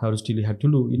tanah harus dilihat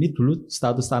dulu, ini dulu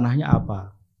status tanahnya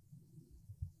apa.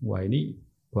 Wah ini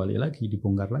balik lagi,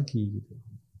 dibongkar lagi gitu.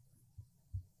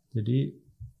 Jadi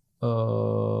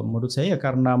menurut saya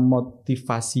karena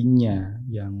motivasinya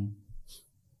yang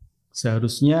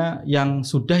seharusnya yang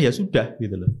sudah ya sudah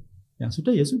gitu loh. Yang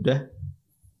sudah ya sudah.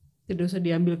 Tidak usah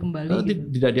diambil kembali.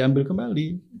 Tidak diambil kembali.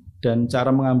 Dan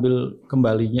cara mengambil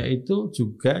kembalinya itu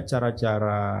juga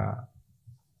cara-cara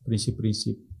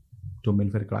prinsip-prinsip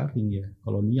domain verklaring ya,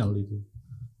 kolonial itu.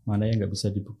 Mana yang nggak bisa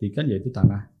dibuktikan yaitu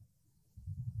tanah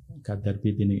kadar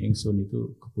bitining ingsun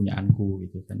itu kepunyaanku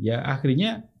gitu kan. Ya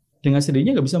akhirnya dengan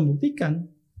sendirinya nggak bisa membuktikan.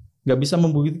 Nggak bisa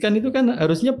membuktikan itu kan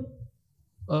harusnya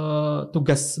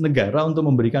tugas negara untuk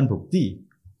memberikan bukti.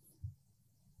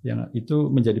 yang itu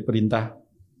menjadi perintah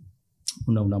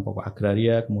Undang-Undang Pokok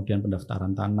Agraria, kemudian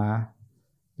pendaftaran tanah,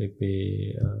 PP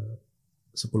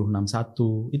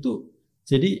 1061 itu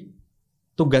jadi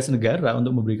tugas negara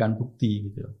untuk memberikan bukti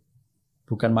gitu.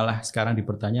 Bukan malah sekarang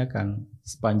dipertanyakan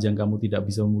sepanjang kamu tidak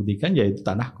bisa membuktikan ya itu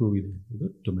tanahku gitu. Itu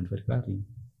domain verklaring.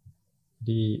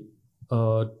 Jadi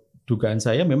dugaan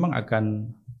saya memang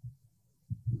akan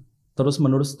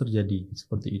terus-menerus terjadi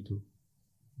seperti itu.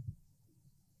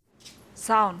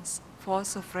 Sounds for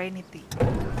Sovereignty.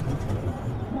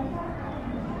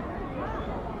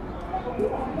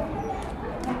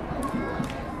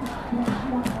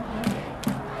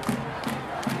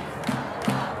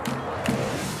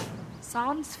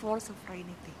 Sounds for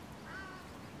Sovereignty.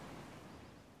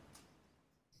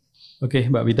 Oke,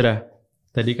 Mbak Witra.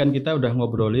 Tadi kan kita udah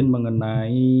ngobrolin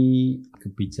mengenai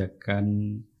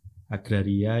kebijakan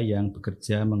agraria yang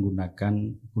bekerja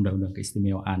menggunakan undang-undang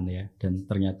keistimewaan ya, dan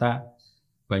ternyata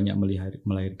banyak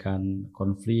melahirkan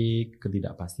konflik,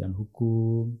 ketidakpastian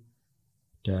hukum,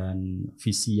 dan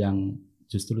visi yang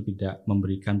justru tidak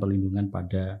memberikan perlindungan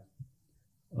pada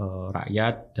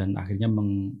rakyat dan akhirnya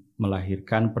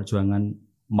melahirkan perjuangan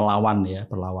melawan ya,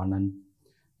 perlawanan.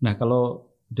 Nah,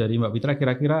 kalau dari Mbak Witra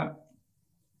kira-kira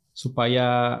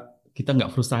supaya kita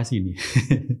nggak frustasi nih,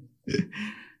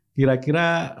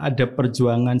 kira-kira ada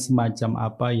perjuangan semacam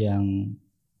apa yang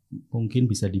mungkin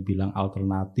bisa dibilang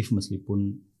alternatif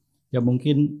meskipun ya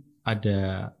mungkin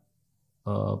ada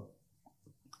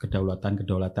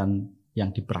kedaulatan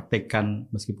yang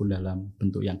dipraktekkan meskipun dalam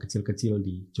bentuk yang kecil-kecil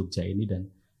di Jogja ini, dan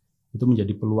itu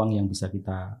menjadi peluang yang bisa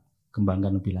kita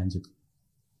kembangkan lebih lanjut.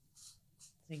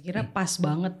 Saya kira pas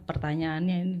banget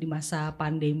pertanyaannya ini di masa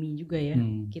pandemi juga ya.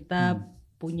 Kita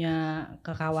punya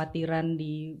kekhawatiran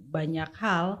di banyak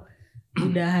hal,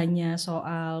 tidak hanya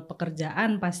soal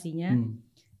pekerjaan pastinya,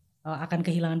 akan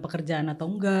kehilangan pekerjaan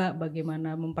atau enggak,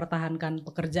 bagaimana mempertahankan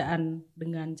pekerjaan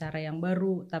dengan cara yang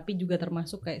baru, tapi juga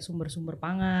termasuk kayak sumber-sumber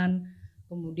pangan,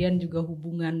 kemudian juga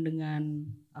hubungan dengan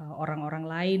orang-orang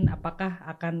lain, apakah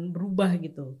akan berubah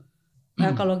gitu.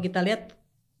 Nah, kalau kita lihat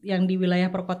yang di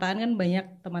wilayah perkotaan kan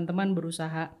banyak teman-teman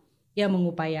berusaha ya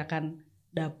mengupayakan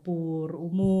dapur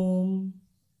umum,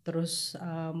 terus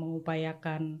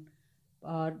mengupayakan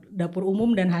dapur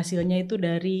umum dan hasilnya itu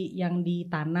dari yang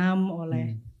ditanam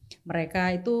oleh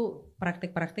mereka. Itu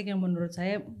praktik-praktik yang menurut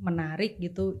saya menarik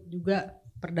gitu. Juga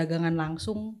perdagangan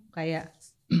langsung kayak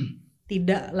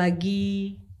tidak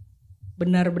lagi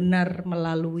benar-benar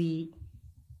melalui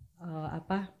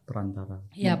perantara.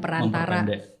 Ya perantara,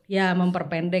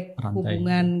 memperpendek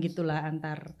hubungan gitulah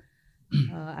antar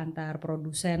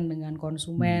produsen dengan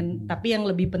konsumen. Tapi yang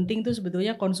lebih penting tuh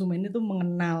sebetulnya konsumen itu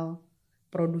mengenal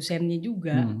produsennya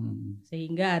juga,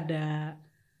 sehingga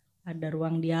ada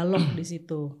ruang dialog di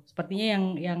situ.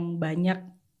 Sepertinya yang banyak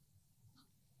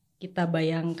kita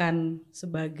bayangkan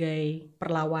sebagai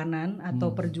perlawanan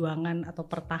atau perjuangan atau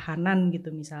pertahanan gitu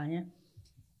misalnya,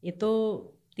 itu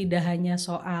tidak hanya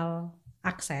soal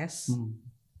akses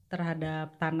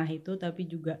terhadap tanah itu, tapi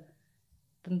juga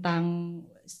tentang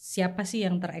siapa sih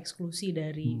yang tereksklusi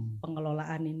dari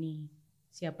pengelolaan ini,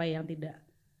 siapa yang tidak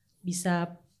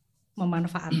bisa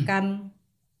memanfaatkan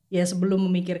ya sebelum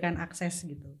memikirkan akses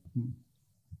gitu.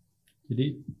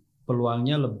 Jadi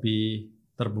peluangnya lebih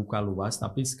terbuka luas,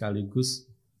 tapi sekaligus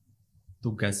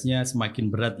tugasnya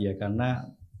semakin berat ya, karena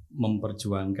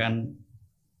memperjuangkan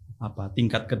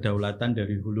tingkat kedaulatan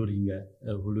dari hulu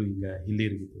hingga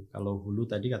hilir gitu. Kalau hulu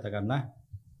tadi katakanlah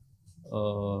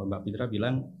Mbak Fitra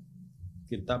bilang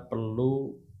kita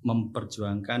perlu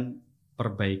memperjuangkan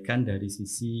perbaikan dari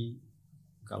sisi,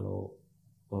 kalau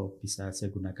bisa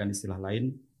saya gunakan istilah lain,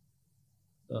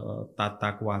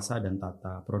 tata kuasa dan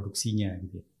tata produksinya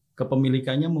gitu.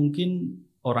 Kepemilikannya mungkin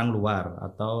orang luar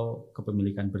atau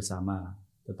kepemilikan bersama,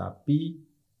 tetapi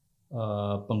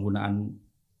penggunaan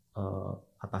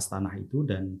atas tanah itu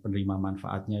dan penerima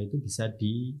manfaatnya itu bisa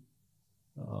di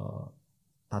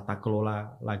tata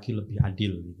kelola lagi lebih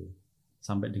adil gitu,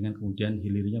 sampai dengan kemudian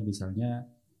hilirnya misalnya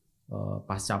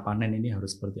pasca panen ini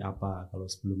harus seperti apa. Kalau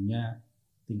sebelumnya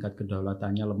tingkat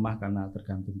kedaulatannya lemah karena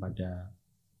tergantung pada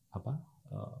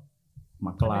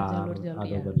maklar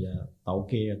atau pada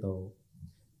tauke atau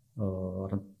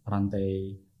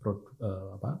rantai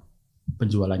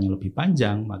penjualannya lebih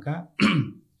panjang, maka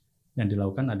yang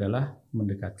dilakukan adalah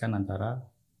mendekatkan antara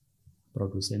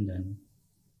produsen dan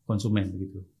konsumen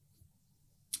begitu.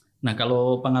 Nah,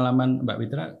 kalau pengalaman Mbak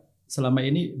Witra selama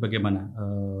ini bagaimana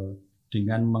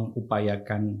dengan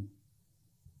mengupayakan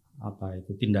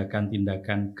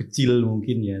tindakan-tindakan kecil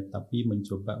mungkin ya, tapi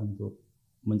mencoba untuk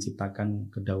menciptakan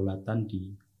kedaulatan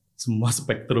di semua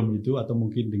spektrum itu, atau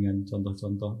mungkin dengan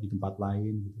contoh-contoh di tempat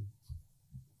lain gitu.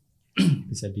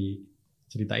 Bisa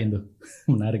diceritain tuh,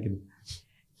 menarik itu.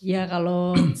 Ya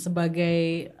kalau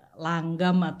sebagai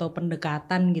langgam atau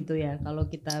pendekatan gitu ya, kalau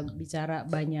kita bicara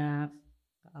banyak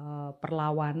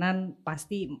perlawanan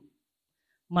pasti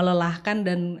melelahkan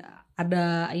dan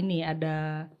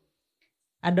ada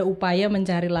upaya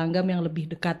mencari langgam yang lebih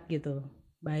dekat gitu.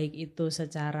 Baik itu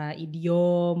secara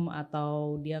idiom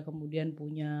atau dia kemudian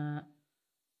punya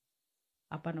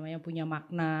punya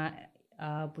makna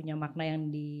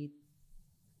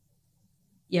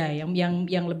yang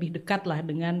yang lebih dekat lah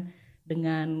dengan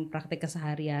praktek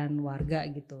keseharian warga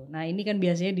gitu. Nah ini kan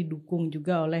biasanya didukung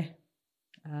juga oleh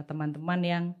teman-teman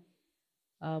yang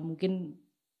mungkin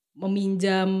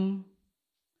meminjam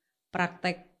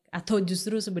praktek atau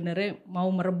justru sebenarnya mau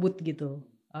merebut gitu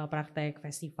praktek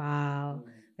festival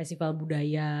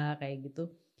budaya kayak gitu.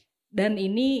 Dan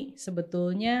ini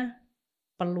sebetulnya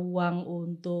peluang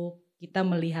untuk kita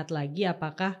melihat lagi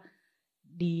apakah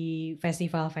di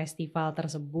festival-festival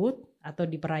tersebut atau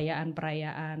di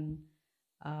perayaan-perayaan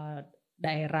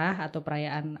daerah atau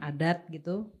perayaan adat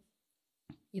gitu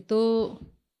itu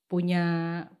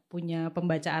punya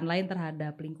pembacaan lain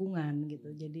terhadap lingkungan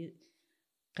gitu. Jadi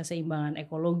keseimbangan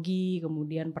ekologi,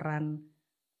 kemudian peran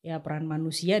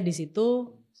manusia di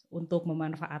situ untuk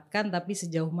memanfaatkan, tapi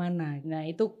sejauh mana. Nah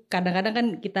itu kadang-kadang kan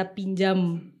kita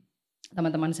pinjam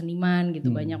teman-teman seniman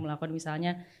gitu, banyak melakukan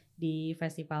misalnya di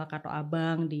festival Kato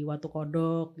Abang di Watu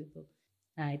Kodok gitu.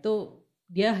 Nah itu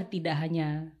dia tidak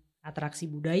hanya atraksi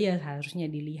budaya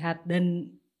harusnya dilihat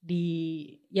dan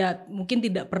mungkin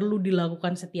tidak perlu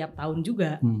dilakukan setiap tahun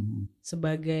juga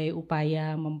sebagai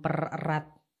upaya mempererat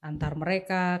antar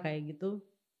mereka kayak gitu.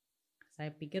 Saya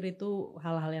pikir itu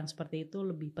hal-hal yang seperti itu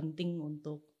lebih penting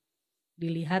untuk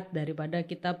dilihat daripada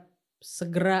kita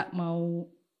segera mau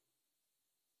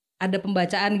ada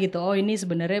pembacaan gitu. Oh ini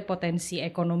sebenarnya potensi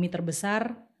ekonomi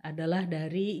terbesar adalah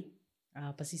dari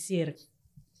pesisir.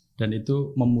 Dan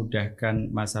itu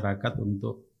memudahkan masyarakat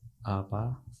untuk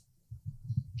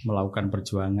melakukan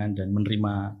perjuangan dan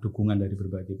menerima dukungan dari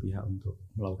berbagai pihak untuk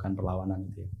melakukan perlawanan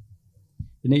itu ya.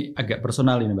 Ini agak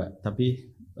personal ini Mbak, tapi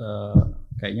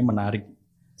kayaknya menarik.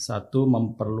 Satu,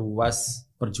 memperluas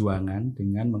perjuangan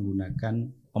dengan menggunakan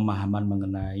pemahaman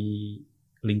mengenai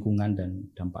lingkungan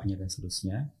dan dampaknya dan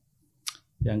seterusnya.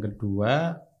 Yang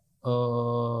kedua,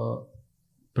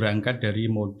 berangkat dari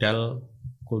modal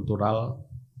kultural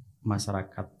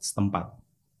masyarakat setempat.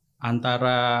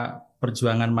 Antara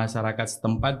perjuangan masyarakat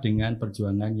setempat dengan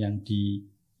perjuangan yang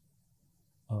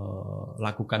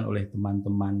dilakukan oleh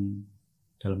teman-teman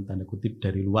dalam tanda kutip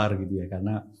dari luar gitu ya,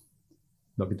 karena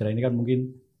Mbak Fitra ini kan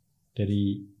mungkin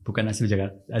bukan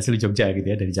asli Jogja gitu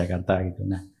ya, dari Jakarta gitu.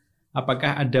 Nah,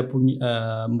 apakah ada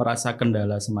merasa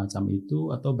kendala semacam itu,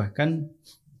 atau bahkan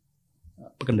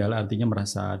kendala artinya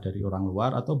merasa dari orang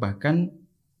luar, atau bahkan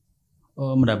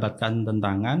mendapatkan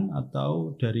tentangan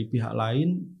atau dari pihak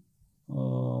lain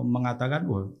mengatakan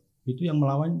wah itu yang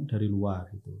melawan dari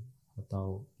luar gitu,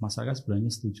 atau masyarakat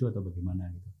sebenarnya setuju atau bagaimana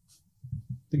gitu?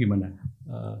 Itu gimana?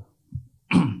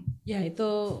 Ya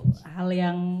itu hal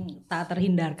yang tak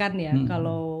terhindarkan ya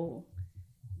kalau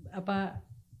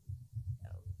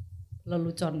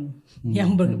lelucon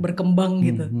yang berkembang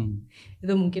gitu.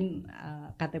 Itu mungkin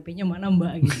KTP-nya mana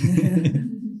Mbak gitu.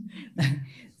 Nah,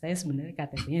 saya sebenarnya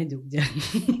KTP-nya Jogja.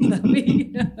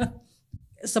 Tapi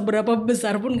seberapa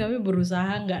besar pun kami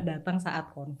berusaha nggak datang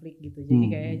saat konflik gitu. Jadi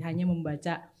kayak hanya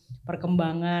membaca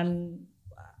perkembangan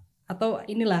atau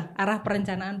inilah arah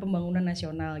perencanaan pembangunan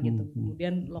nasional gitu.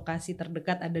 Kemudian lokasi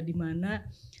terdekat ada di mana?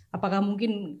 Apakah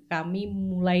mungkin kami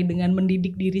mulai dengan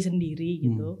mendidik diri sendiri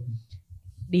gitu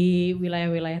di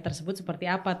wilayah-wilayah tersebut seperti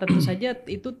apa? Tentu saja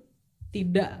itu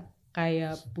tidak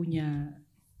kayak punya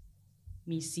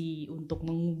misi untuk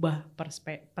mengubah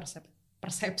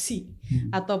persepsi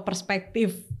atau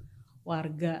perspektif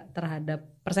warga terhadap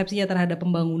persepsinya terhadap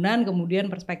pembangunan,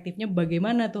 kemudian perspektifnya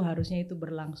bagaimana tuh harusnya itu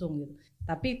berlangsung gitu.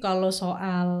 Tapi kalau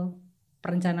soal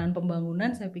perencanaan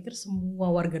pembangunan saya pikir semua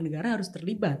warga negara harus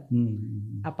terlibat.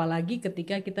 Apalagi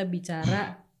ketika kita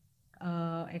bicara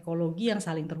ekologi yang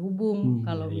saling terhubung.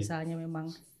 Kalau misalnya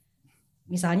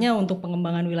untuk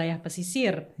pengembangan wilayah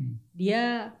pesisir,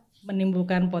 dia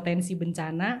menimbulkan potensi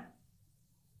bencana,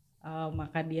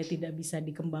 maka dia tidak bisa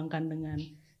dikembangkan dengan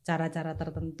cara-cara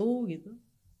tertentu gitu.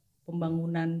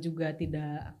 Pembangunan juga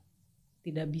tidak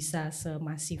bisa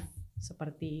semasif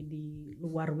seperti di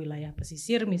luar wilayah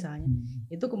pesisir misalnya.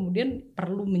 Itu kemudian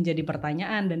perlu menjadi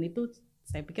pertanyaan, dan itu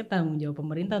saya pikir tanggung jawab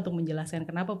pemerintah untuk menjelaskan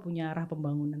kenapa punya arah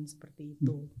pembangunan seperti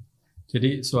itu.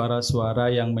 Jadi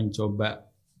suara-suara yang mencoba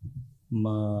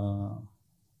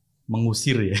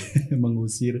mengusir ya,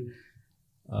 mengusir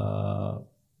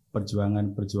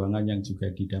perjuangan-perjuangan yang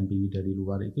juga didampingi dari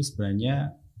luar itu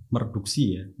sebenarnya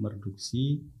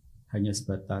mereduksi hanya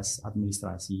sebatas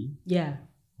administrasi. Ya,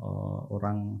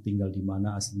 Orang tinggal di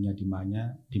mana, aslinya di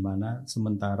mana,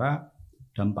 sementara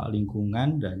dampak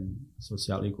lingkungan dan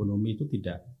sosial ekonomi itu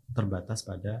tidak terbatas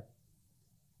pada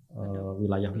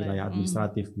wilayah-wilayah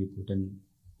administratif gitu, dan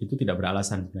itu tidak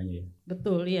beralasan sebenarnya ya.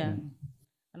 betul ya.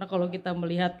 Karena kalau kita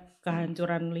melihat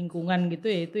kehancuran lingkungan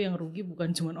gitu ya, itu yang rugi bukan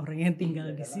cuma orang yang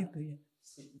tinggal di situ ya.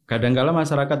 Kadang-kala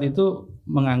masyarakat itu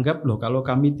menganggap loh, kalau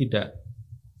kami tidak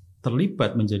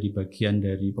terlibat menjadi bagian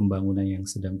dari pembangunan yang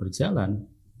sedang berjalan,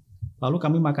 lalu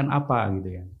kami makan apa gitu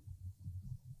ya.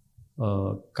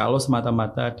 Kalau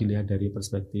semata-mata dilihat dari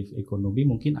perspektif ekonomi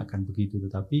mungkin akan begitu,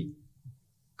 tetapi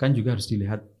kan juga harus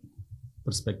dilihat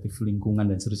perspektif lingkungan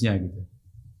dan seterusnya gitu.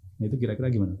 Nah, itu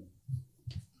kira-kira gimana?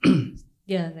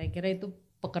 Ya, saya kira itu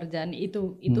pekerjaan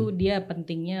itu dia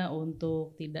pentingnya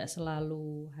untuk tidak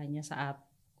selalu hanya saat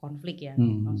konflik ya.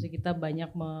 Maksudnya kita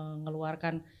banyak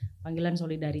mengeluarkan panggilan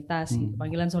solidaritas. Gitu.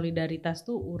 Panggilan solidaritas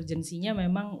tuh urgensinya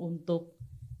memang untuk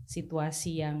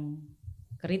situasi yang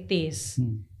kritis,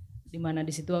 di mana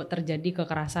di situ terjadi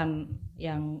kekerasan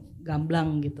yang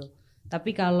gamblang gitu.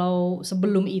 Tapi kalau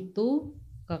sebelum itu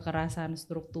kekerasan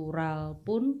struktural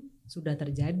pun sudah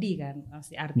terjadi kan,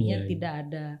 artinya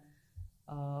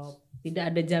tidak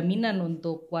ada jaminan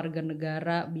untuk warga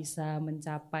negara bisa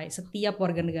mencapai, setiap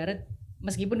warga negara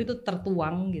meskipun itu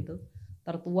tertuang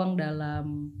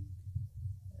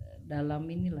dalam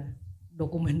inilah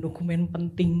dokumen-dokumen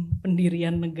penting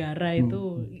pendirian negara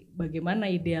itu, bagaimana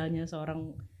idealnya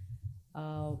seorang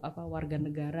warga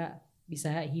negara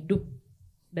bisa hidup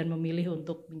dan memilih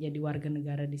untuk menjadi warga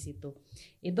negara di situ.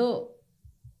 Itu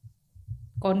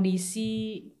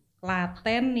kondisi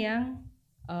laten yang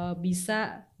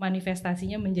bisa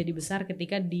manifestasinya menjadi besar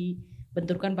ketika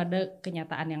dibenturkan pada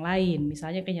kenyataan yang lain.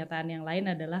 Misalnya kenyataan yang lain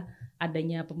adalah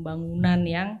adanya pembangunan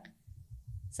yang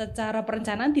secara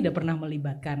perencanaan tidak pernah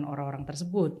melibatkan orang-orang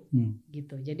tersebut,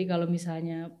 gitu. Jadi kalau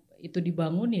misalnya itu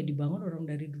dibangun orang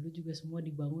dari dulu juga semua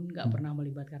dibangun, nggak pernah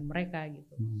melibatkan mereka,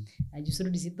 gitu. Nah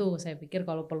justru di situ saya pikir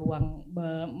kalau peluang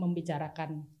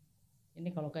membicarakan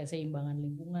ini, kalau kayak seimbangan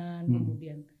lingkungan,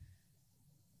 kemudian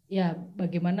ya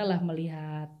bagaimana lah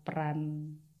melihat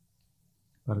peran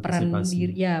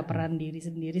diri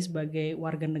sendiri sebagai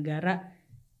warga negara,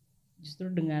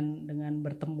 justru dengan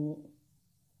bertemu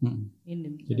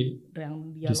ini, jadi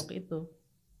yang dialog itu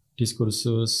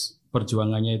diskursus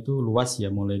perjuangannya itu luas ya,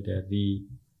 mulai dari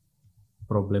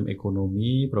problem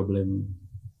ekonomi, problem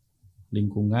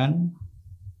lingkungan,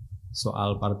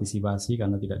 soal partisipasi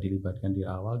karena tidak dilibatkan di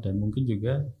awal, dan mungkin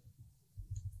juga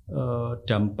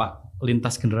dampak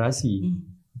lintas generasi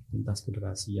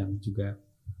yang juga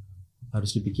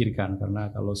harus dipikirkan, karena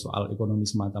kalau soal ekonomi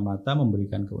semata-mata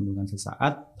memberikan keuntungan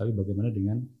sesaat, tapi bagaimana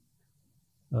dengan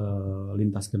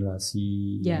lintas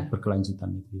generasi yang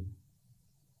berkelanjutan itu.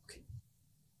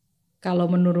 Kalau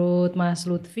menurut Mas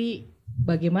Lutfi,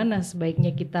 bagaimana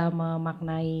sebaiknya kita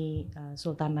memaknai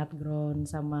Sultanate Ground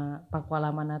sama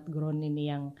Pakualamanat Ground ini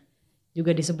yang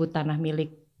juga disebut tanah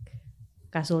milik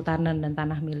Kasultanan dan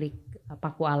tanah milik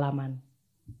Pakualaman?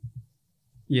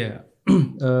 Ya,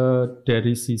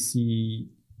 dari sisi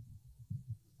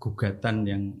gugatan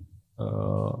yang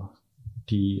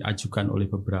diajukan oleh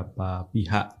beberapa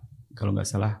pihak, kalau nggak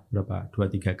salah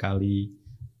 2-3 kali,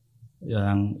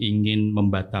 yang ingin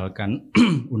membatalkan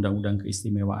undang-undang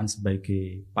keistimewaan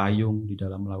sebagai payung di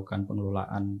dalam melakukan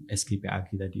pengelolaan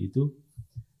SGPAG tadi itu,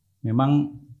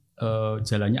 memang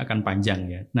jalannya akan panjang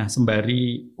ya. Nah,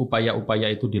 sembari upaya-upaya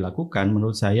itu dilakukan,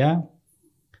 menurut saya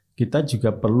kita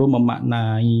juga perlu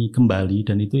memaknai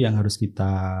kembali, dan itu yang harus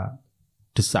kita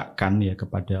desakkan ya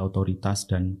kepada otoritas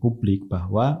dan publik,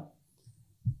 bahwa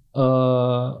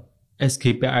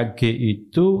SGPAG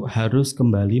itu harus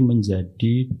kembali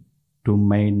menjadi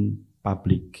domain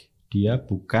publik. Dia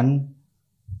bukan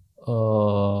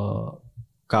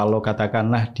kalau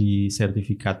katakanlah di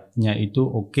sertifikatnya itu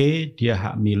oke, dia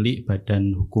hak milik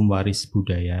Badan Hukum Waris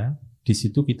Budaya. Di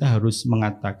situ kita harus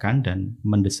mengatakan dan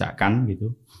mendesakkan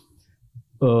gitu.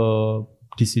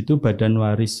 Di situ Badan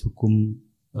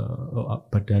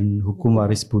Hukum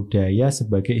Waris Budaya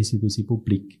sebagai institusi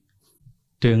publik,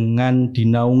 dengan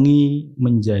dinaungi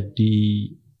menjadi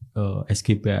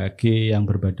SGPAG yang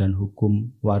berbadan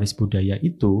hukum waris budaya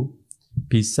itu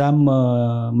bisa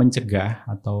mencegah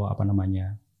atau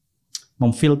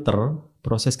memfilter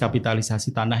proses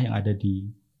kapitalisasi tanah yang ada di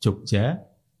Jogja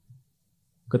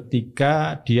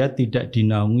ketika dia tidak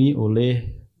dinaungi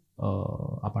oleh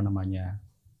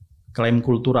klaim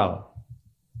kultural,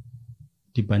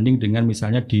 dibanding dengan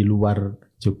misalnya di luar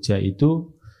Jogja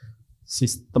itu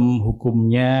sistem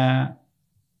hukumnya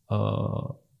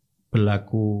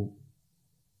berlaku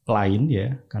lain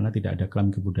ya, karena tidak ada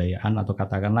klaim kebudayaan, atau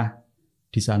katakanlah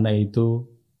di sana itu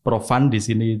profan, di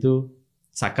sini itu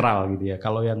sakral gitu ya.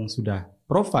 Kalau yang sudah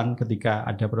profan, ketika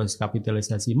ada proses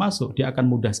kapitalisasi masuk, dia akan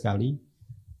mudah sekali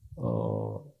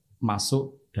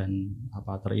masuk dan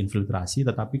terinfiltrasi.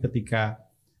 Tetapi ketika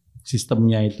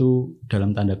sistemnya itu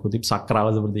dalam tanda kutip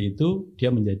sakral seperti itu,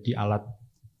 dia menjadi alat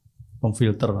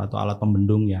pemfilter atau alat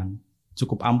pembendung yang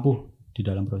cukup ampuh di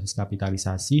dalam proses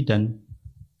kapitalisasi dan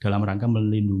dalam rangka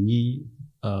melindungi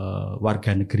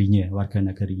warga negerinya.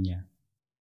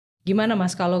 Gimana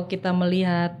Mas kalau kita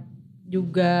melihat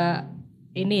juga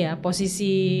ini ya,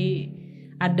 posisi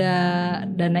ada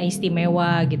dana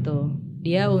istimewa gitu.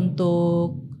 Dia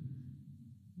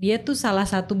tuh salah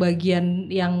satu bagian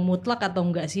yang mutlak atau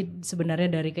enggak sih sebenarnya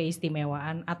dari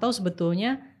keistimewaan, atau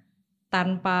sebetulnya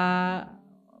tanpa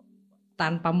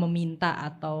meminta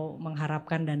atau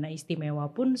mengharapkan dana istimewa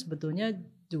pun sebetulnya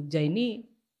Jogja ini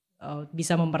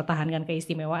bisa mempertahankan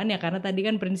keistimewaannya, karena tadi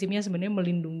kan prinsipnya sebenarnya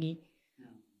melindungi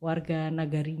warga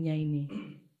nagarinya ini.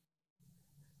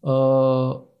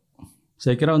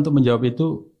 Saya kira untuk menjawab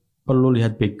itu perlu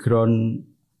lihat background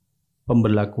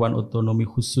pemberlakuan otonomi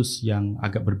khusus yang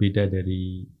agak berbeda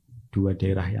dari dua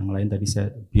daerah yang lain. Tadi saya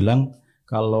bilang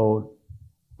kalau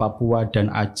Papua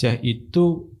dan Aceh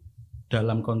itu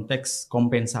dalam konteks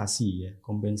kompensasi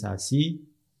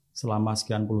selama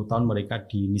sekian puluh tahun mereka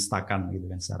dinistakan gitu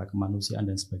kan, secara kemanusiaan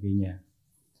dan sebagainya.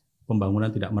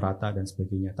 Pembangunan tidak merata dan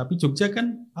sebagainya. Tapi Jogja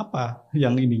kan apa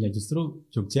yang ininya, justru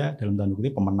Jogja dalam tanda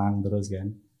kutip pemenang terus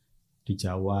kan di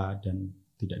Jawa dan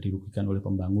tidak dirugikan oleh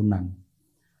pembangunan.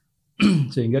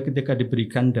 Sehingga ketika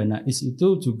diberikan dana IS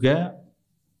itu juga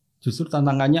justru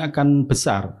tantangannya akan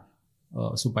besar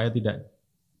supaya tidak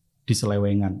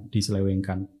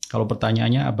diselewengkan. Kalau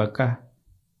pertanyaannya apakah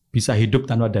bisa hidup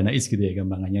tanpa dana IS gitu ya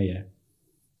gampangannya ya.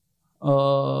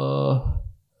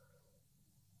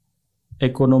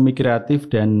 Ekonomi kreatif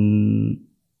dan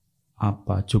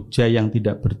Jogja yang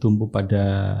tidak bertumpu pada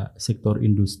sektor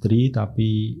industri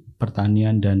tapi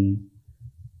pertanian dan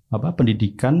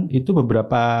pendidikan itu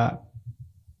beberapa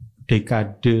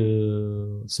dekade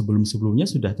sebelum-sebelumnya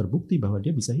sudah terbukti bahwa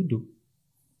dia bisa hidup.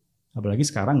 Apalagi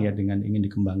sekarang ya dengan ingin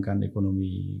dikembangkan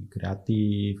ekonomi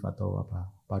kreatif atau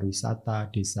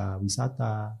pariwisata, desa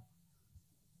wisata,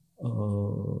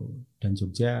 dan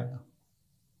Jogja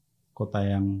kota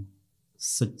yang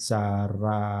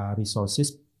secara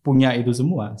resources punya itu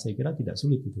semua, saya kira tidak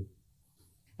sulit itu.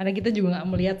 Karena kita juga nggak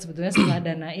melihat sebetulnya setelah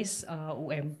dana IS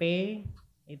UMP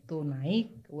itu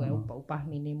naik, upah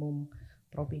minimum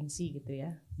provinsi gitu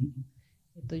ya.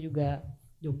 Itu juga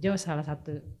Jogja salah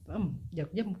satu,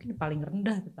 Jogja mungkin paling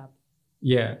rendah tetap.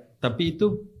 Ya, tapi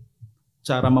itu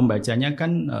cara membacanya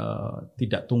kan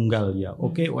tidak tunggal ya.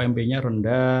 Oke, UMP-nya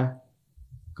rendah,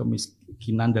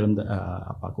 kemiskinan dalam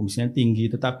kemiskinan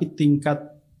tinggi, tetapi tingkat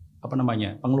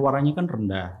pengeluarannya kan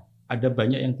rendah. Ada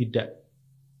banyak yang tidak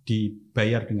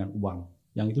dibayar dengan uang,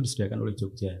 yang itu disediakan oleh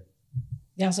Jogja.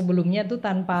 Yang sebelumnya tuh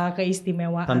tanpa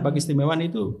keistimewaan. Tanpa keistimewaan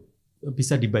itu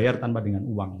bisa dibayar tanpa dengan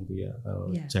uang gitu ya.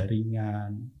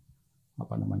 Jaringan,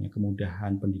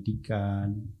 kemudahan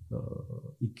pendidikan,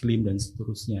 iklim dan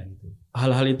seterusnya gitu.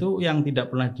 Hal-hal itu yang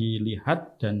tidak pernah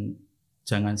dilihat dan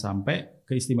jangan sampai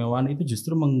keistimewaan itu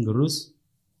justru menggerus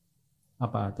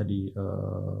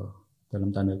dalam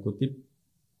tanda kutip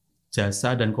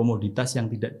jasa dan komoditas yang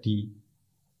tidak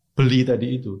dibeli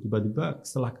tadi itu. Tiba-tiba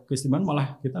setelah keistimewaan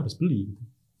malah kita harus beli gitu.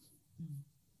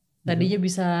 Tadinya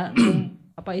bisa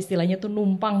istilahnya tuh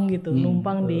numpang gitu,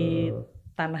 numpang di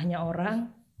tanahnya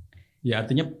orang. Ya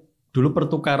artinya dulu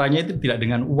pertukarannya itu tidak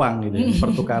dengan uang gitu.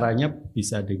 Pertukarannya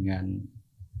bisa dengan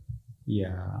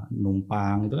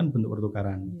numpang, itu kan bentuk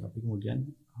pertukaran. Tapi kemudian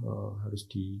harus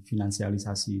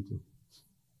difinansialisasi itu.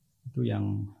 Itu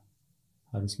yang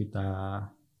harus kita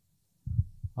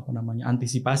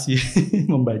antisipasi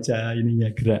membaca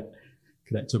gerak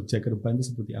Jogja ke depan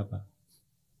itu seperti apa.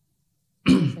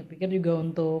 Saya pikir juga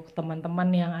untuk teman-teman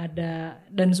yang ada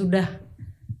dan sudah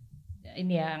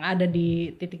yang ada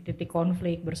di titik-titik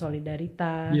konflik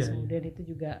bersolidaritas, kemudian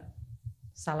itu juga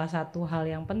salah satu hal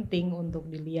yang penting untuk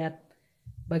dilihat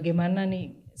bagaimana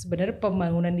nih sebenarnya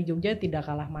pembangunan di Jogja tidak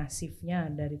kalah masifnya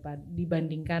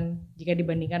dibandingkan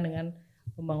dengan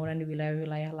pembangunan di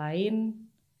wilayah-wilayah lain,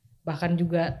 bahkan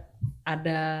juga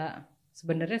ada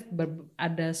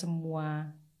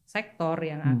semua sektor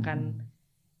yang akan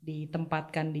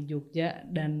ditempatkan di Jogja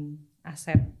dan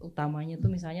aset utamanya tuh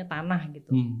misalnya tanah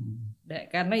gitu.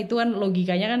 Karena itu kan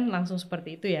logikanya kan langsung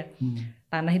seperti itu ya.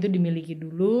 Tanah itu dimiliki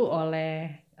dulu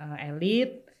oleh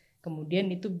elit,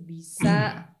 kemudian itu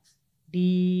bisa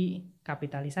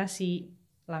kapitalisasi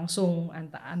langsung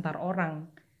antar orang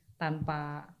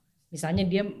tanpa misalnya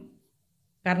dia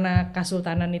karena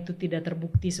Kasultanan itu tidak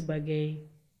terbukti sebagai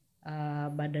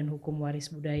badan hukum waris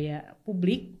budaya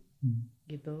publik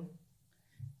gitu.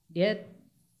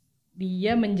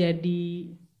 Dia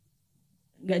menjadi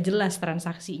nggak jelas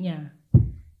transaksinya.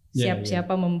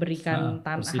 Siapa memberikan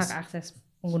hak akses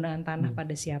penggunaan tanah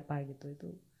pada siapa gitu. Itu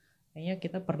kayaknya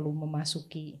kita perlu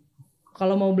memasuki.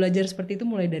 Kalau mau belajar seperti itu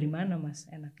mulai dari mana, Mas,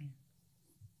 enaknya?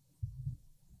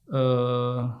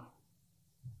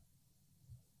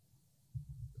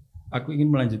 Aku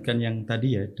ingin melanjutkan yang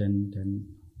tadi ya, dan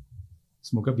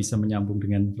semoga bisa menyambung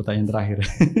dengan pertanyaan terakhir.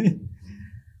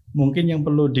 Mungkin yang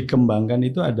perlu dikembangkan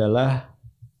itu adalah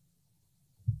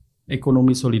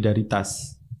ekonomi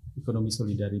solidaritas. Ekonomi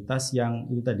solidaritas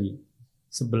yang itu tadi,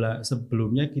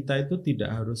 sebelumnya kita itu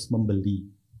tidak harus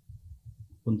membeli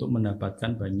untuk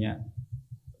mendapatkan banyak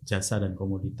jasa dan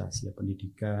komoditas, ya,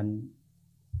 pendidikan,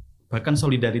 bahkan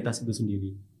solidaritas itu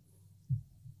sendiri.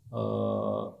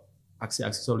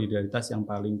 Aksi-aksi solidaritas yang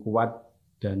paling kuat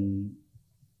dan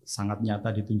sangat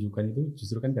nyata ditunjukkan itu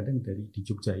justru kan kadang di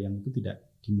Jogja yang itu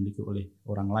tidak dimiliki oleh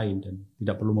orang lain dan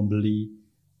tidak perlu membeli,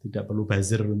 tidak perlu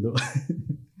buzzer untuk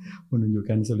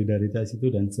menunjukkan solidaritas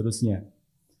itu dan seterusnya.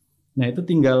 Nah, itu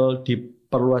tinggal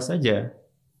diperluas saja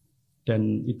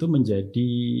dan itu menjadi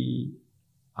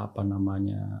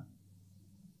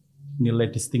nilai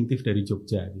distintif dari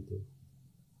Jogja gitu.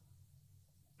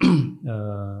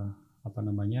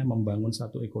 Membangun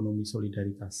satu ekonomi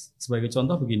solidaritas. Sebagai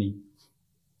contoh begini,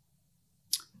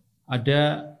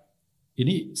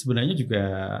 ini sebenarnya juga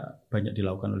banyak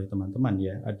dilakukan oleh teman-teman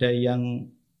ya. Ada yang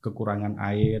kekurangan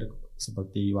air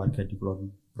seperti warga di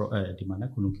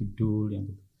Gunung Kidul yang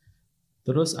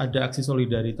terus ada aksi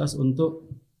solidaritas untuk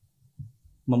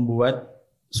membuat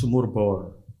sumur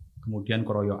bor, kemudian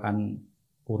keroyokan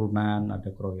urunan, ada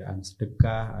keroyokan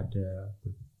sedekah, ada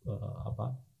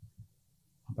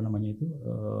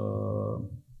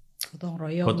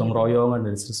gotong royong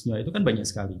dan seterusnya. Itu kan banyak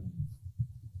sekali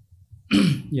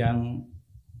yang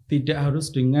tidak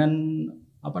harus dengan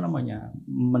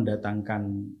mendatangkan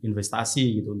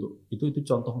investasi gitu untuk itu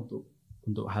contoh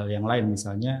untuk hal yang lain,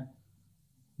 misalnya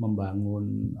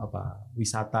membangun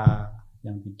wisata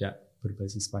yang tidak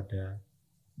berbasis pada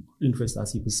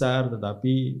investasi besar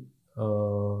tetapi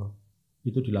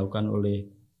itu dilakukan oleh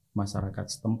masyarakat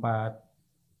setempat,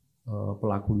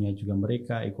 pelakunya juga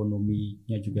mereka,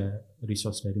 ekonominya juga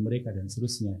resource dari mereka dan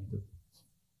seterusnya itu.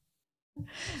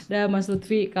 Nah, Mas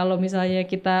Lutfi, kalau misalnya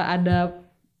kita ada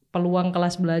peluang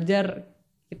kelas belajar,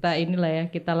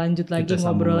 kita lanjut lagi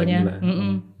ngobrolnya.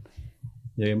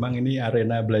 Ya memang ini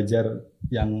arena belajar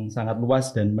yang sangat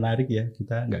luas dan menarik ya.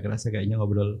 Kita nggak kerasa kayaknya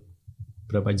ngobrol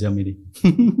berapa jam ini.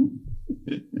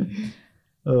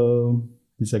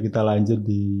 Bisa kita lanjut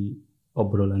di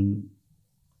obrolan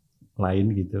lain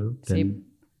gitu. Dan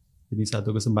ini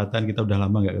satu kesempatan, kita udah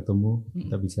lama nggak ketemu,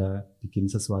 kita bisa bikin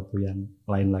sesuatu yang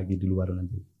lain lagi di luar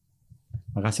nanti.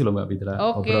 Makasih loh Mbak Fitra.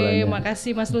 Oke,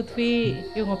 makasih Mas Lutfi.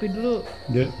 Yuk ngopi dulu.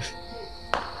 Yuk.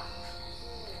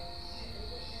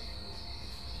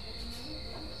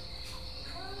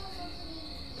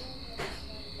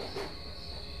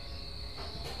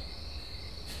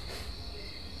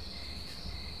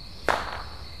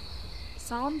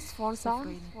 Sounds for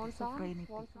sovereignty.